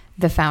is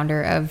the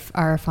founder of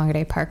our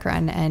Whangarei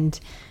parkrun. And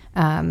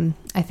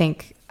I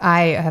think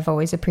I have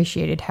always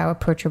appreciated how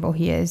approachable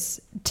he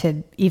is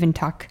to even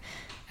talk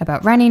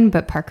about running,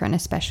 but parkrun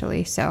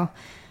especially. So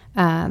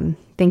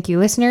thank you,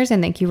 listeners,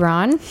 and thank you,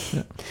 Ron.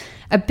 Yeah.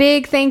 A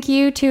big thank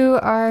you to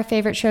our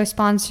favorite show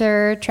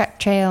sponsor, Trek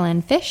Trail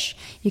and Fish.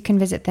 You can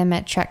visit them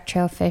at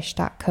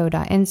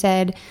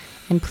trektrailfish.co.nz,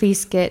 and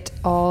please get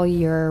all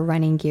your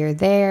running gear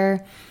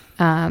there.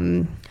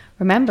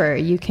 Remember,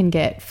 you can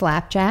get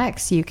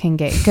flapjacks, you can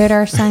get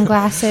Goodar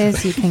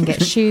sunglasses, you can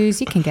get shoes,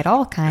 you can get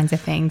all kinds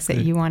of things that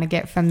you want to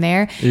get from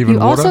there. Even you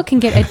water? also can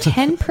get a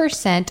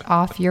 10%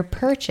 off your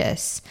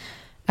purchase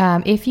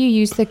if you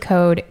use the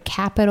code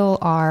capital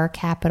R,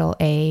 capital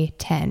A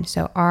 10.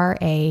 So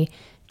RA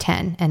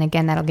 10. And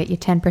again, that'll get you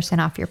 10%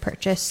 off your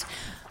purchase.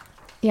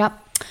 Yep.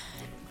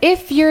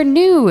 If you're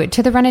new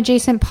to the Run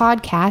Adjacent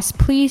podcast,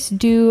 please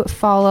do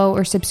follow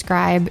or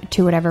subscribe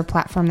to whatever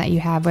platform that you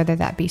have, whether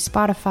that be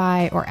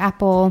Spotify or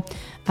Apple.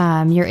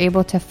 You're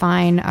able to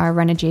find our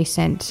Run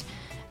Adjacent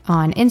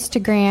on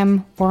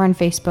Instagram or on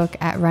Facebook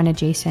at Run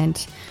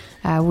Adjacent.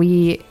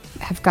 We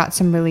have got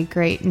some really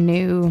great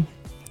new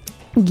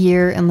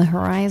gear in the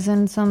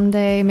horizon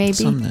someday, maybe.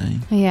 Someday.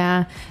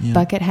 Yeah.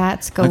 Bucket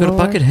hats I galore. got a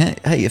bucket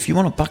hat. Hey, if you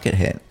want a bucket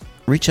hat,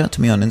 reach out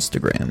to me on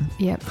Instagram.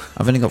 Yep.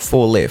 I've only got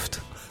 4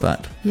 left,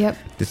 but Yep.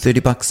 they're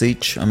 $30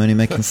 each. I'm only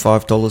making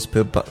 $5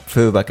 per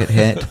bucket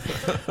hat,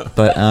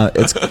 but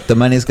the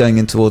money's going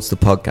in towards the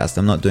podcast.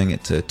 I'm not doing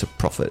it to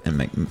profit and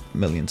make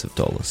millions of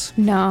dollars.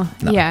 No.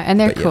 No, Yeah. And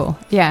they're but yeah. cool.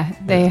 Yeah.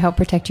 They help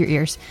protect your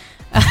ears.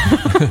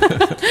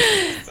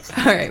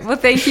 All right. Well,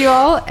 thank you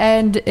all.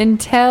 And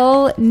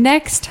until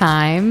next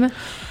time,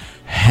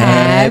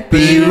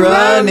 Happy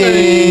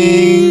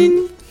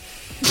running!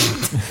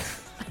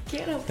 I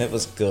can't help. That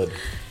was good.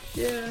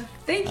 Yeah.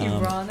 Thank you,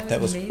 Ron.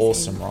 That was amazing.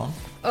 awesome, Ron.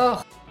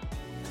 Oh.